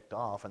them are ticked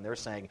off, and they're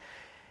saying,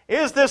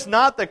 Is this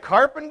not the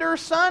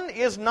carpenter's son?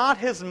 Is not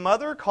his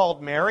mother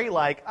called Mary?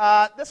 Like,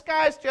 this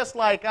guy's just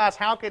like us.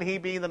 How could he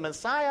be the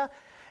Messiah?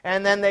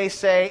 And then they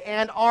say,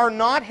 and are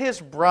not his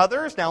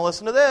brothers, now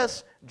listen to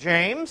this,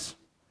 James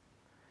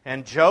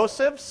and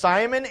Joseph,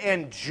 Simon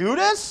and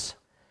Judas?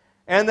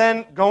 And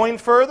then going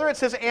further, it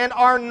says, and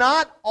are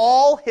not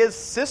all his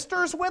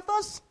sisters with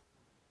us?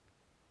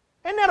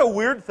 Isn't that a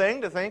weird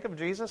thing to think of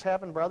Jesus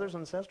having brothers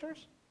and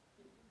sisters?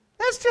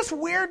 That's just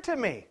weird to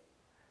me.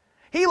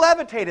 He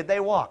levitated, they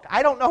walked.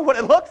 I don't know what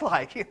it looked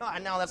like. I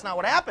know that's not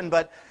what happened,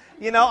 but,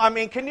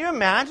 can you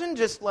imagine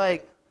just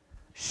like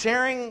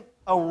sharing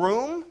a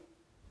room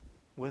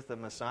with the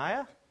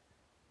Messiah?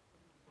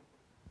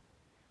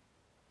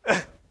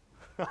 It's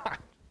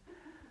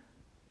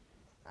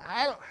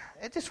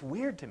just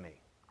weird to me.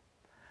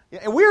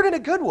 Weird in a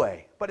good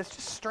way, but it's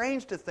just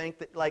strange to think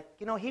that,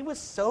 he was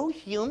so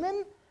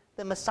human,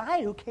 the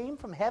Messiah who came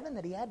from heaven,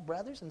 that he had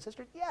brothers and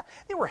sisters. Yeah,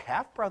 they were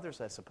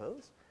half-brothers, I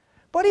suppose.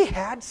 But he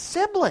had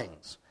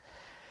siblings.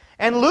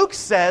 And Luke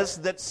says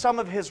that some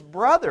of his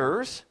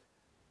brothers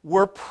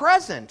were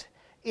present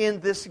in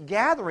this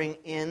gathering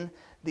in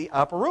the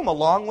upper room,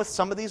 along with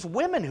some of these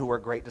women who were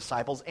great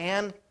disciples,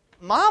 and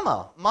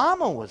Mama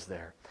was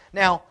there.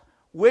 Now,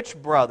 which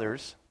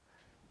brothers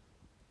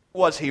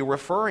was he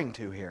referring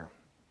to here?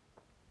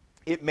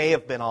 It may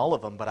have been all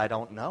of them, but I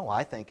don't know.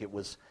 I think it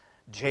was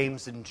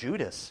James and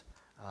Judas.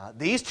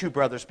 These two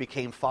brothers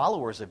became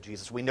followers of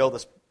Jesus. We know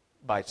this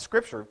by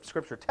Scripture.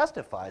 Scripture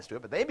testifies to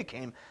it, but they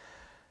became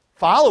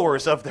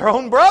followers of their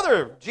own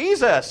brother,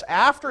 Jesus,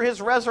 after his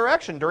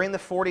resurrection, during the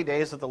 40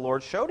 days that the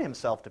Lord showed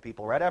himself to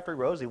people. Right after he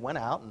rose, he went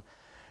out, and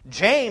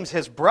James,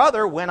 his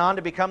brother, went on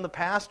to become the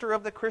pastor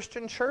of the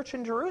Christian church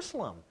in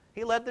Jerusalem.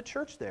 He led the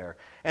church there.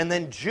 And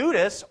then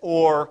Judas,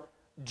 or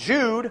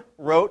Jude,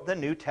 wrote the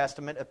New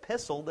Testament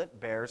epistle that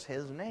bears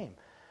his name.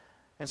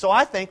 And so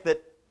I think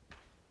that,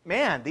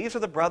 these are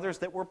the brothers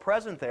that were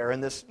present there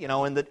in this,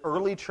 in the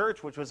early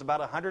church, which was about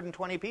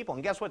 120 people.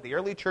 And guess what? The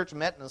early church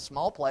met in a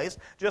small place,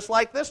 just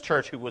like this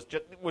church,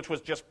 which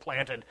was just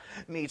planted,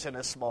 meets in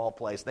a small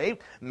place. They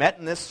met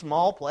in this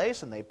small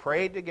place, and they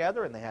prayed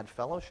together, and they had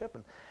fellowship.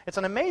 And it's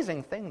an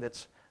amazing thing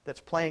that's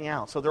playing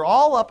out. So they're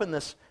all up in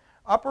this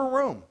upper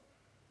room,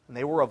 and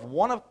they were of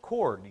one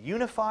accord,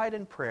 unified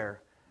in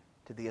prayer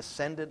to the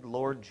ascended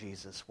Lord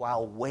Jesus,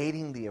 while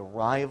waiting the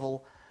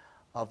arrival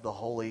of the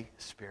Holy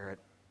Spirit.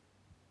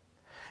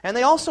 And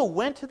they also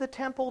went to the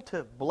temple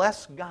to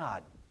bless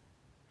God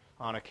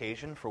on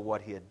occasion for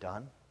what he had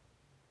done.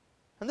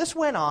 And this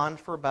went on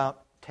for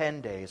about 10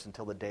 days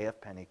until the day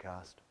of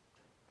Pentecost.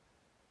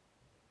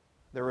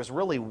 There was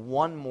really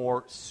one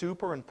more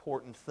super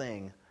important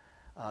thing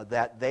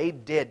that they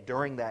did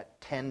during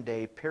that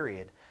 10-day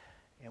period.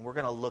 And we're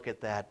going to look at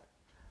that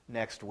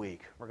next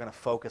week. We're going to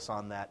focus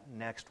on that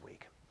next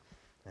week.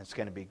 And it's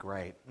going to be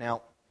great.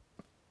 Now,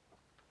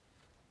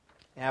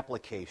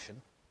 application.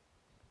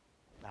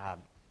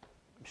 I'm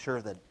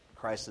sure that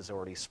Christ has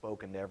already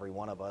spoken to every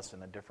one of us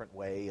in a different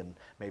way, and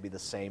maybe the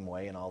same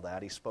way and all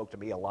that. He spoke to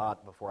me a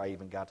lot before I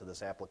even got to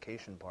this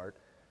application part.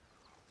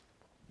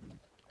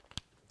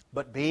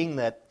 But being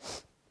that,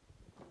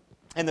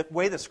 and the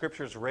way the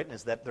Scripture is written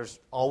is that there's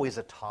always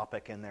a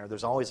topic in there.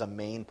 There's always a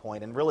main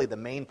point. And really the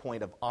main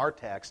point of our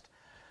text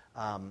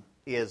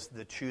is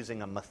the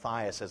choosing of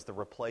Matthias as the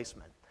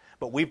replacement.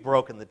 But we've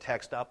broken the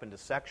text up into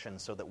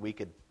sections so that we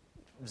could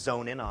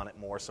zone in on it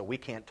more, so we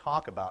can't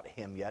talk about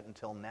him yet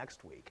until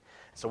next week.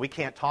 So we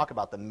can't talk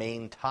about the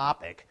main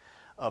topic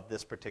of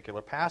this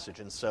particular passage.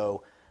 And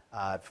so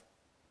I've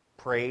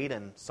prayed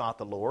and sought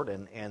the Lord,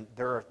 and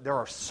there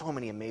are so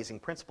many amazing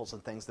principles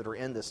and things that are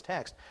in this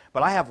text.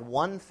 But I have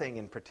one thing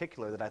in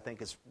particular that I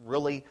think is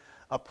really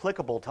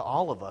applicable to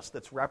all of us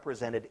that's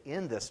represented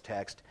in this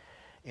text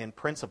in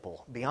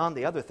principle, beyond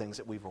the other things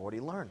that we've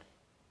already learned.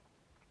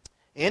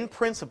 In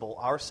principle,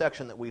 our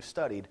section that we've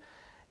studied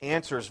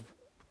answers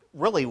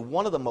really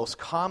one of the most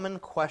common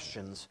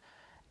questions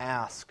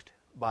asked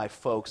by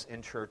folks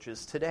in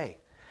churches today.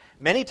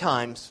 Many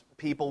times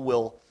people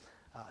will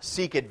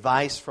seek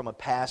advice from a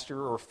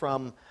pastor or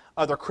from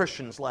other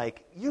Christians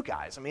like you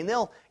guys. I mean,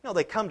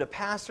 they come to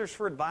pastors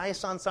for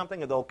advice on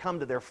something, or they'll come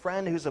to their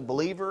friend who's a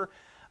believer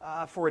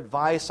for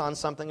advice on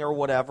something or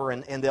whatever,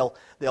 and they'll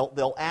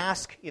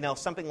ask,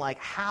 something like,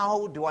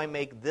 how do I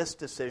make this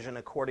decision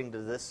according to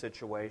this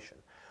situation?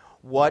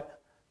 What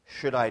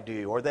should I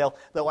do? Or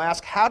they'll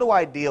ask, how do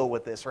I deal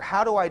with this? Or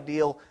how do I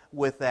deal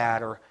with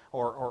that? Or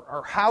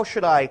how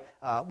should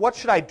what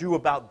should I do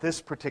about this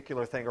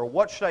particular thing? Or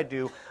what should I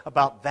do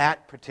about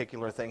that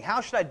particular thing?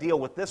 How should I deal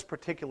with this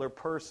particular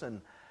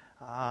person?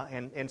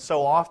 And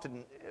so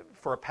often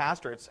for a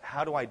pastor, it's,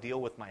 how do I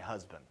deal with my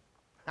husband?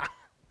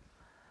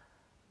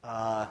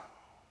 Wow.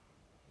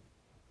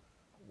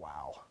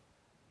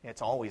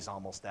 It's always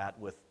almost that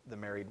with the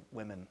married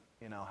women.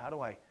 How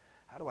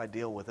do I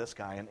deal with this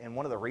guy? And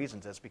one of the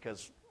reasons is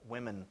because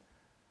women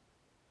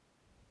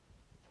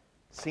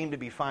seem to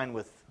be fine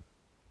with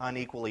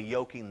unequally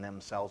yoking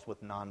themselves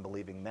with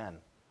non-believing men.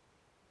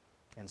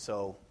 And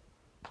so,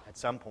 at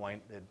some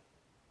point, the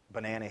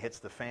banana hits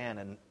the fan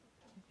and,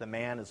 The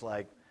man is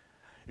like,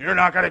 you're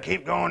not going to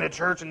keep going to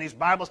church and these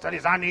Bible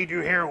studies. I need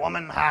you here,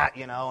 woman. Ha,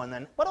 and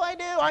then, what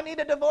do? I need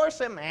to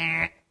divorce him.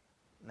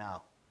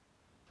 No,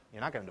 you're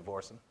not going to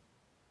divorce him.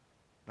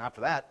 Not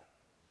for that.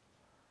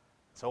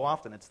 So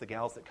often it's the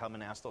gals that come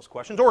and ask those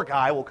questions. Or a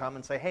guy will come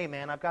and say, hey,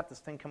 man, I've got this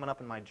thing coming up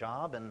in my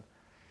job, and,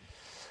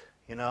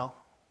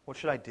 what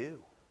should I do?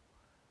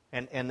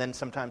 And then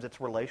sometimes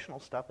it's relational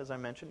stuff, as I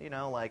mentioned,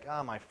 like,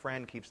 my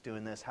friend keeps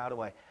doing this. How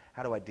do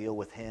I deal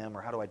with him,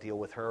 or how do I deal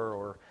with her?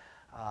 Or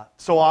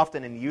so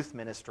often in youth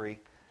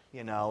ministry,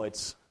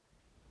 it's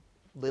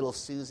little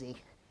Susie.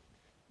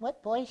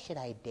 What boy should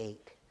I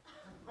date?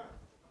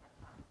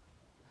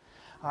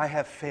 I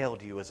have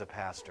failed you as a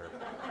pastor.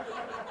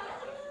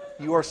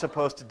 You are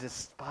supposed to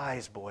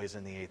despise boys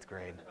in the 8th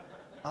grade.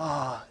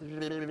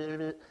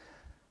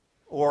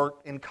 Or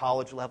in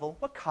college level,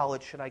 what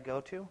college should I go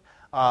to?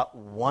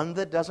 One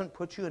that doesn't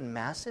put you in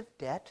massive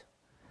debt.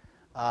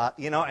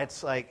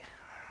 It's like,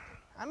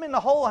 I'm in the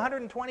hole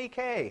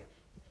 $120K.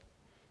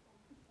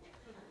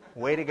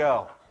 Way to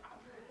go.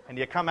 And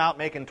you come out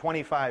making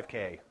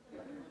 $25K.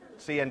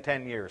 See you in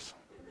 10 years.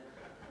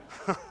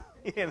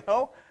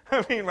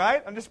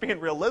 Right? I'm just being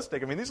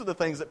realistic. These are the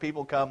things that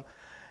people come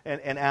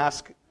and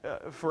ask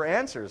for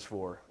answers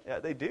for. Yeah,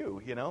 they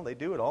do, they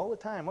do it all the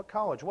time. What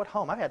college? What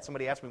home? I've had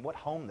somebody ask me what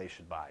home they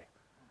should buy.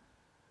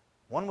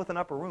 One with an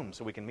upper room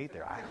so we can meet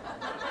there.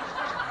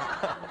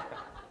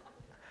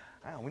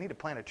 We need to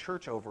plant a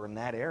church over in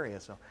that area.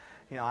 So,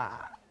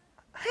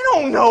 I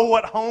don't know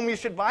what home you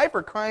should buy,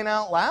 for crying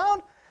out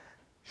loud.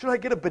 Should I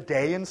get a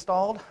bidet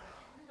installed?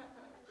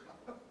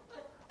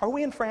 Are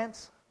we in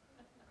France?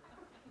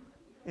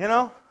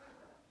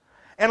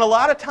 And a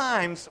lot of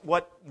times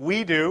what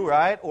we do,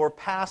 right, or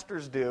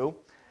pastors do,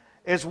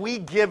 is we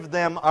give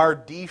them our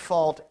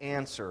default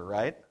answer,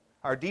 right?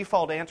 Our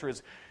default answer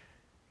is,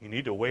 you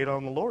need to wait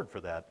on the Lord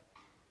for that.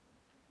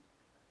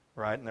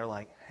 Right? And they're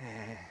like,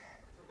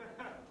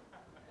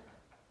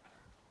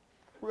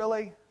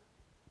 Really?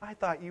 I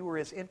thought you were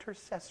his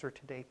intercessor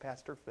today,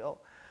 Pastor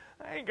Phil.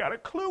 I ain't got a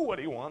clue what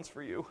he wants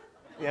for you.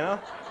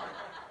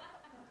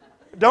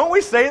 Don't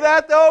we say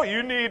that, though?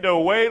 You need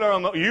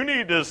to you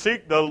need to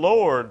seek the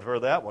Lord for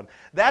that one.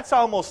 That's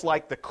almost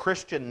like the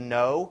Christian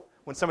no.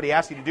 When somebody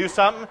asks you to do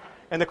something,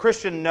 and the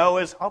Christian no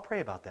is, I'll pray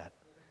about that.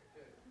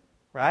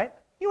 Right?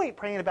 You ain't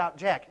praying about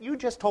Jack. You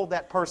just told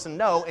that person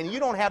no, and you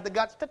don't have the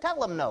guts to tell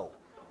them no.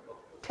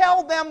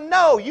 Tell them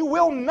no. You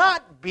will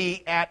not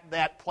be at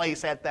that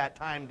place at that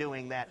time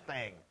doing that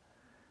thing.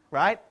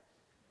 Right?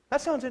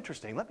 That sounds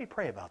interesting. Let me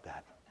pray about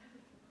that.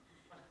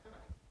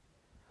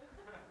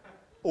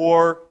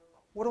 Or,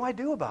 what do I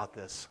do about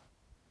this?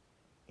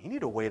 You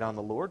need to wait on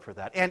the Lord for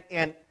that.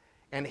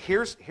 And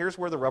here's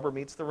where the rubber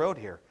meets the road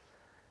here.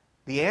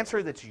 The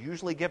answer that's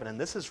usually given, and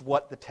this is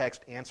what the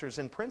text answers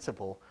in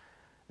principle,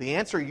 the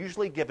answer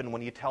usually given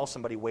when you tell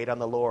somebody, wait on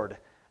the Lord,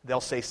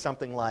 they'll say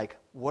something like,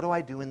 what do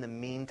I do in the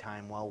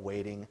meantime while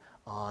waiting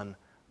on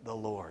the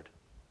Lord?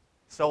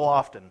 So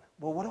often,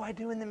 well, what do I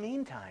do in the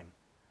meantime?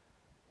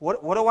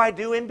 What do I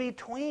do in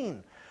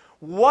between?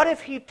 What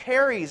if he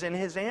tarries in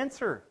his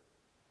answer?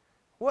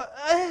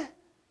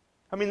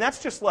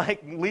 That's just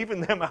like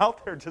leaving them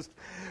out there, just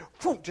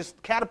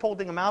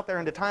catapulting them out there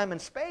into time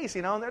and space,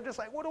 and they're just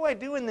like, what do I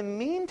do in the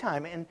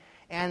meantime?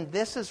 And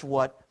this is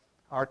what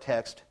our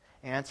text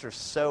answers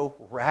so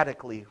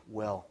radically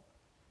well.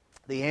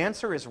 The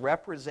answer is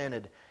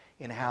represented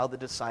in how the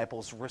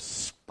disciples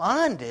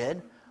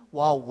responded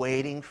while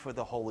waiting for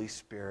the Holy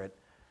Spirit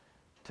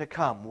to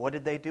come. What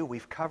did they do?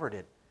 We've covered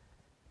it.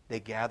 They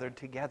gathered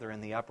together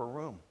in the upper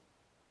room.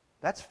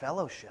 That's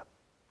fellowship.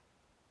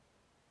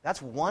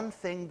 That's one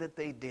thing that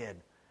they did.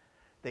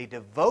 They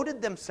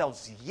devoted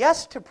themselves,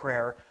 yes, to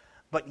prayer,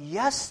 but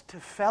yes, to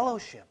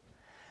fellowship.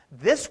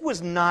 This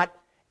was not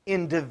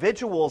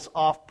individuals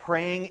off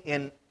praying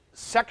in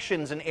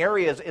sections and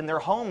areas in their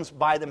homes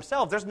by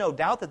themselves. There's no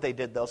doubt that they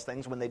did those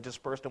things when they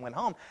dispersed and went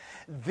home.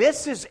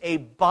 This is a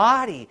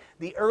body.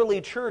 The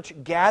early church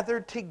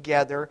gathered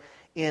together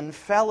in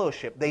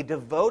fellowship. They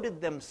devoted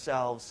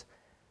themselves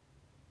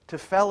to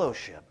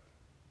fellowship.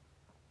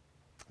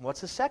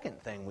 What's the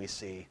second thing we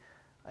see?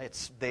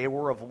 They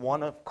were of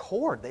one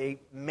accord. They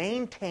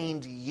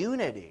maintained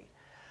unity.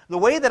 The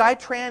way that I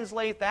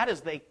translate that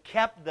is they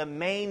kept the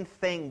main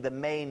thing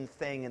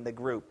in the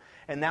group.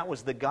 And that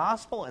was the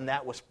gospel, and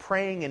that was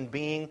praying and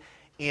being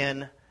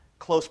in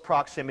close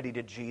proximity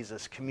to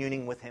Jesus,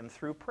 communing with Him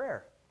through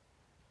prayer.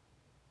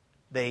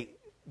 They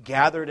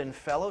gathered in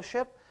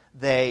fellowship.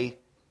 They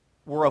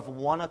were of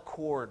one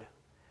accord.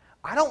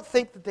 I don't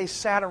think that they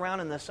sat around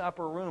in this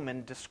upper room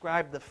and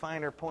described the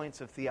finer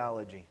points of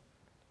theology.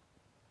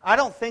 I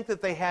don't think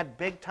that they had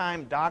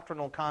big-time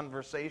doctrinal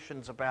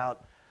conversations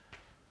about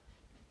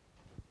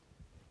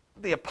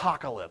the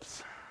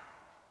apocalypse.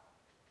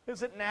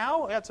 Is it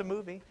now? That's a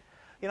movie.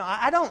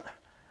 I don't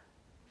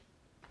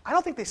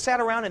think they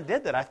sat around and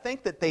did that. I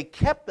think that they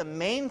kept the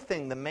main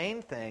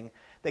thing.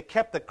 They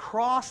kept the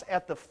cross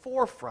at the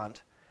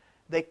forefront.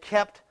 They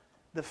kept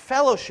the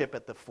fellowship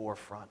at the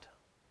forefront.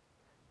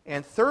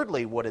 And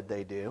thirdly, what did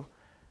they do?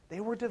 They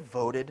were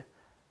devoted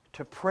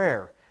to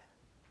prayer.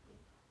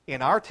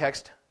 In our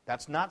text,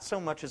 that's not so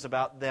much as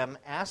about them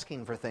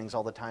asking for things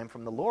all the time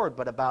from the Lord,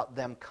 but about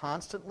them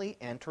constantly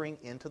entering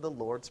into the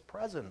Lord's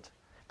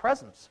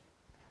presence.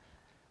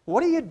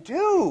 What do you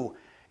do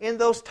in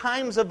those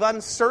times of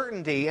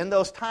uncertainty, in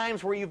those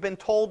times where you've been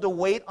told to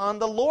wait on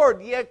the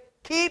Lord? You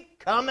keep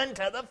coming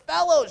to the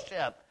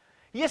fellowship.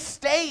 You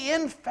stay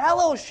in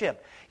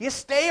fellowship. You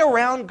stay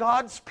around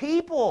God's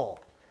people.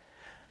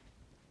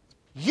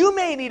 You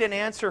may need an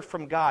answer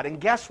from God, and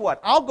guess what?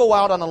 I'll go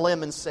out on a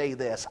limb and say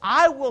this.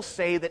 I will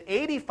say that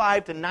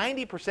 85 to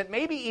 90%,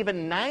 maybe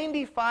even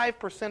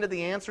 95% of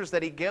the answers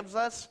that He gives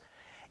us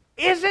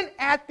isn't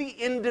at the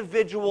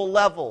individual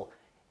level.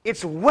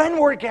 It's when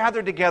we're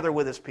gathered together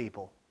with His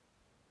people.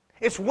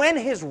 It's when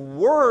His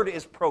Word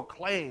is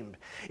proclaimed.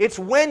 It's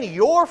when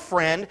your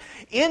friend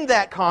in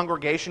that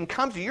congregation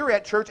comes to you, you're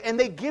at church, and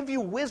they give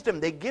you wisdom.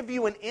 They give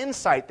you an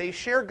insight. They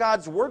share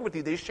God's Word with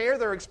you. They share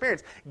their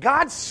experience.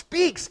 God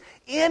speaks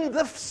in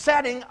the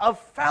setting of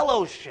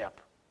fellowship.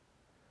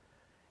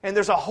 And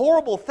there's a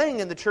horrible thing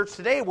in the church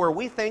today where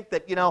we think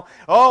that,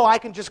 I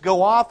can just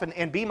go off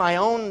and be my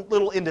own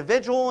little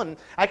individual, and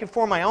I can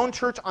form my own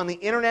church on the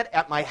internet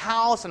at my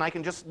house, and I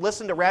can just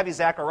listen to Ravi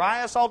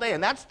Zacharias all day,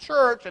 and that's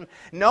church. And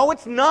no,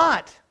 it's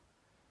not.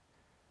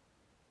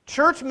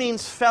 Church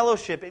means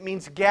fellowship. It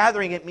means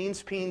gathering. It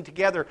means being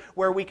together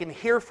where we can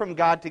hear from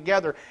God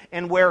together,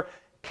 and where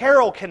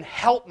Carol can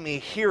help me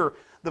hear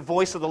the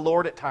voice of the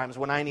Lord at times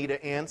when I need an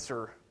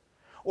answer.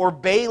 Or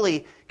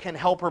Bailey can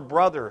help her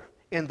brother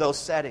in those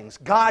settings.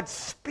 God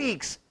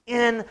speaks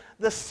in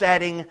the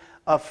setting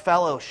of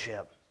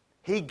fellowship.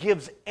 He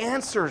gives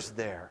answers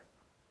there.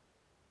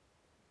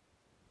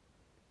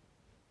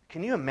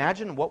 Can you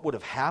imagine what would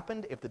have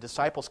happened if the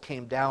disciples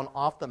came down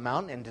off the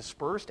mountain and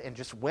dispersed and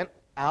just went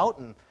out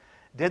and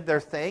did their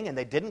thing, and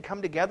they didn't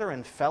come together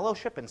in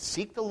fellowship and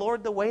seek the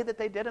Lord the way that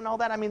they did and all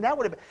that? I mean, that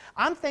would have been,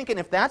 I'm thinking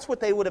if that's what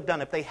they would have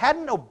done, if they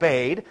hadn't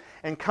obeyed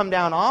and come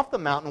down off the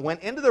mountain,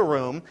 went into the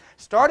room,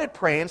 started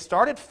praying,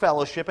 started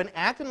fellowship, and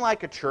acting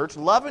like a church,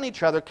 loving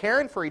each other,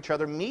 caring for each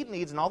other, meet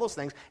needs and all those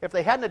things, if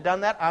they hadn't have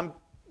done that, I'm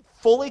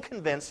fully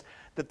convinced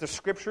that the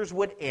Scriptures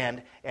would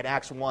end at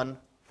Acts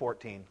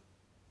 1:14.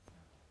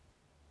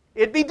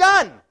 It'd be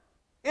done.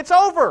 It's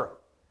over.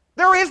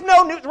 There is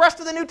no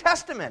rest of the New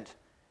Testament.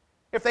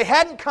 If they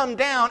hadn't come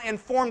down and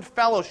formed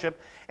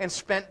fellowship and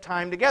spent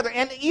time together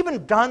and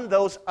even done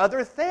those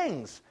other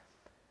things.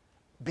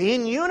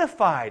 Being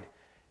unified,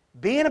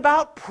 being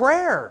about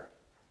prayer.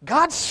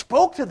 God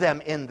spoke to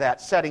them in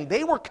that setting.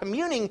 They were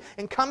communing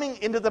and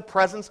coming into the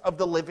presence of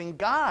the living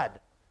God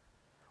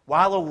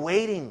while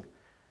awaiting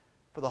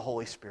for the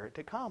Holy Spirit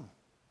to come.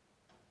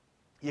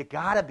 You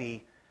got to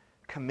be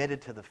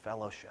committed to the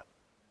fellowship.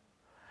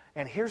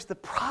 And here's the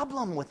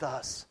problem with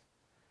us.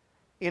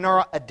 In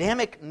our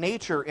Adamic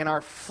nature, in our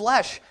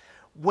flesh,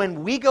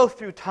 when we go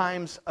through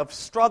times of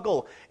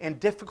struggle and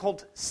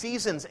difficult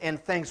seasons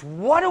and things,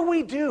 what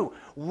do?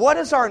 What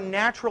is our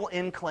natural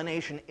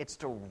inclination? It's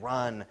to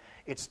run.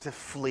 It's to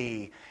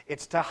flee.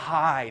 It's to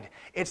hide.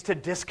 It's to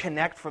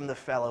disconnect from the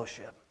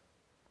fellowship.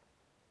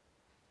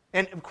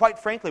 And quite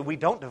frankly, we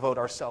don't devote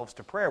ourselves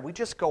to prayer. We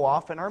just go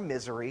off in our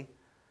misery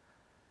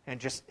and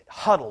just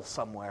huddle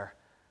somewhere.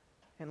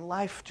 And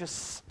life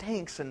just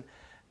stinks. And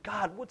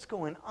God, what's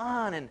going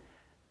on? And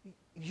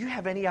you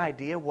have any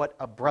idea what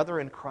a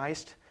brother in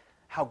Christ,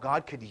 how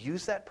God could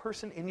use that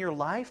person in your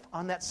life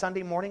on that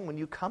Sunday morning when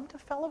you come to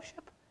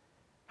fellowship?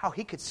 How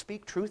He could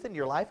speak truth in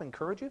your life and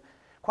encourage you?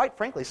 Quite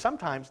frankly,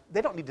 sometimes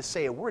they don't need to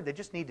say a word. They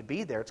just need to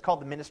be there. It's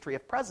called the ministry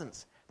of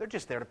presence. They're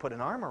just there to put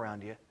an arm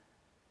around you,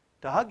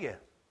 to hug you.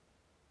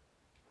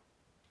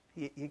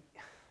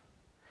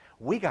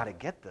 We got to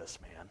get this,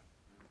 man.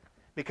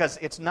 Because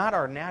it's not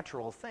our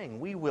natural thing.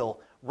 We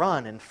will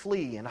run and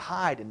flee and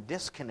hide and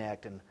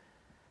disconnect.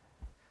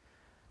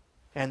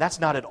 And that's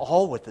not at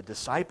all what the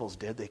disciples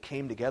did. They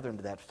came together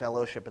into that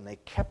fellowship and they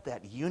kept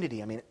that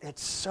unity. I mean,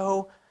 it's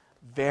so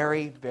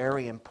very,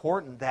 very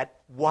important that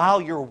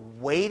while you're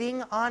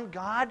waiting on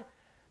God,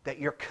 that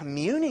you're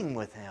communing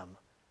with Him.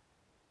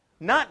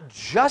 Not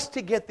just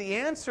to get the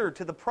answer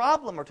to the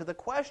problem or to the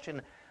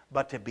question,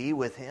 but to be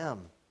with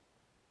Him.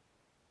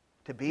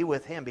 To be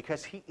with Him,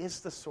 because He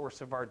is the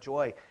source of our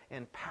joy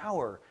and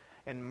power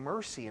and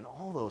mercy and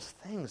all those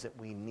things that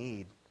we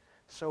need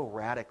so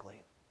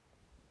radically.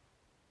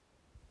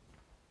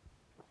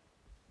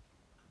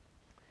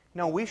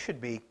 No, we should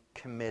be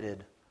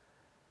committed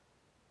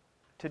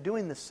to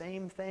doing the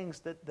same things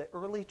that the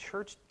early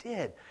church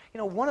did.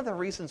 One of the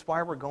reasons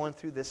why we're going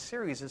through this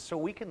series is so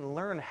we can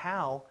learn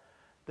how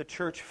the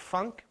church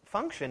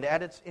functioned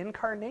at its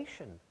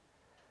incarnation.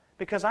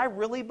 Because I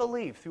really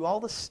believe, through all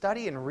the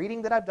study and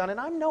reading that I've done, and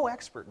I'm no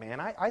expert, man,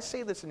 I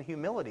say this in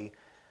humility,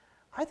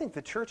 I think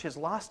the church has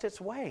lost its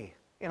way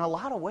in a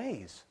lot of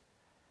ways.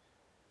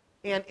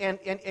 And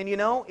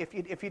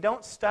if you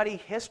don't study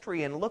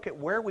history and look at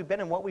where we've been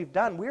and what we've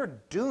done, we're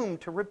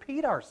doomed to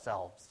repeat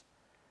ourselves.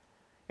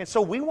 And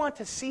so we want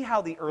to see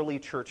how the early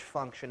church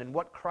functioned and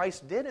what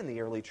Christ did in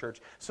the early church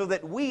so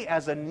that we,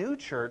 as a new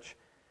church,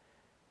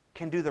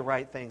 can do the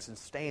right things and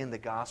stay in the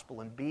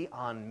gospel and be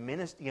on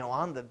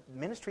on the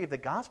ministry of the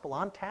gospel,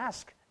 on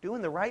task,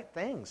 doing the right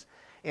things.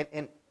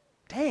 And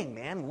dang,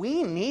 man,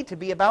 we need to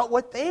be about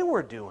what they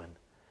were doing.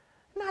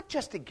 Not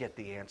just to get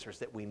the answers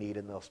that we need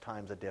in those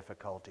times of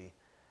difficulty,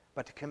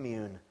 but to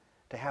commune,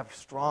 to have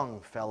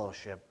strong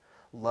fellowship,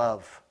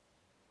 love,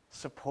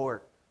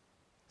 support,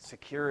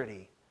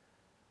 security.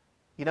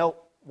 You know,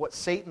 what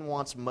Satan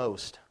wants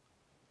most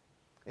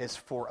is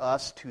for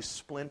us to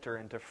splinter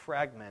and to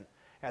fragment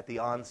at the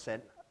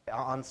onset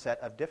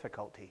of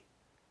difficulty.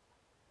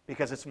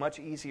 Because it's much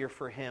easier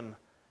for him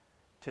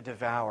to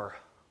devour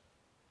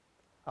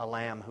a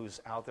lamb who's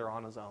out there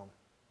on his own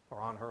or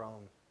on her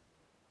own.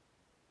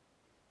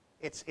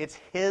 It's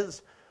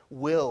his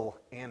will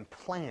and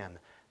plan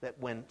that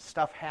when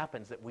stuff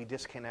happens that we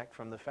disconnect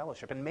from the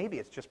fellowship. And maybe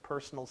it's just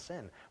personal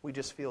sin. We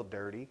just feel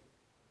dirty.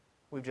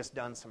 We've just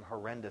done some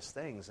horrendous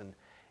things and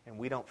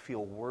we don't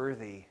feel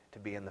worthy to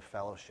be in the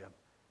fellowship.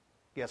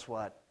 Guess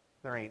what?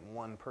 There ain't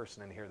one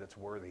person in here that's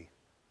worthy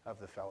of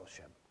the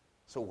fellowship.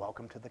 So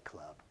welcome to the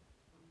club.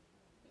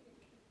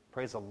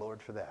 Praise the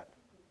Lord for that.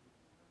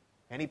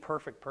 Any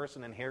perfect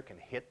person in here can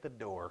hit the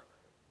door.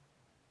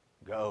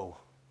 Go.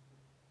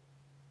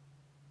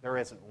 There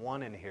isn't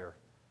one in here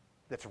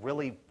that's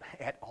really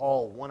at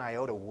all one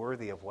iota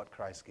worthy of what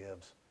Christ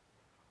gives.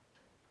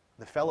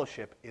 The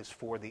fellowship is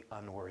for the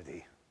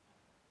unworthy,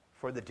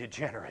 for the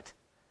degenerate,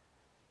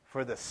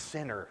 for the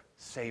sinner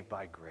saved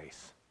by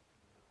grace.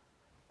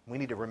 We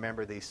need to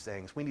remember these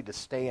things. We need to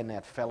stay in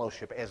that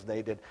fellowship as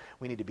they did.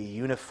 We need to be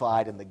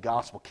unified in the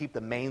gospel. Keep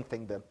the main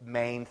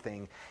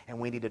thing, and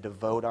we need to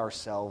devote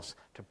ourselves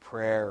to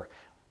prayer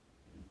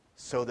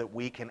so that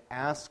we can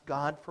ask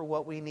God for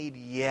what we need,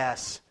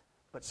 yes,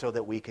 but so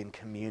that we can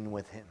commune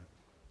with Him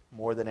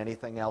more than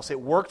anything else. It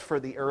worked for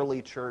the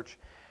early church,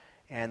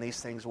 and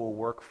these things will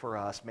work for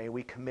us. May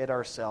we commit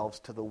ourselves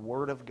to the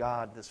Word of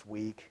God this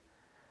week,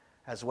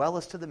 as well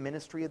as to the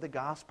ministry of the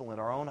gospel in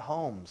our own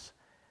homes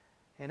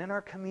and in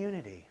our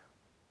community.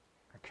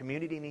 Our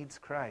community needs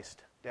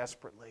Christ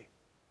desperately,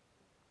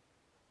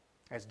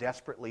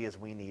 as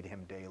we need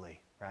Him daily,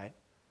 right?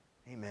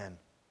 Amen.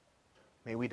 May we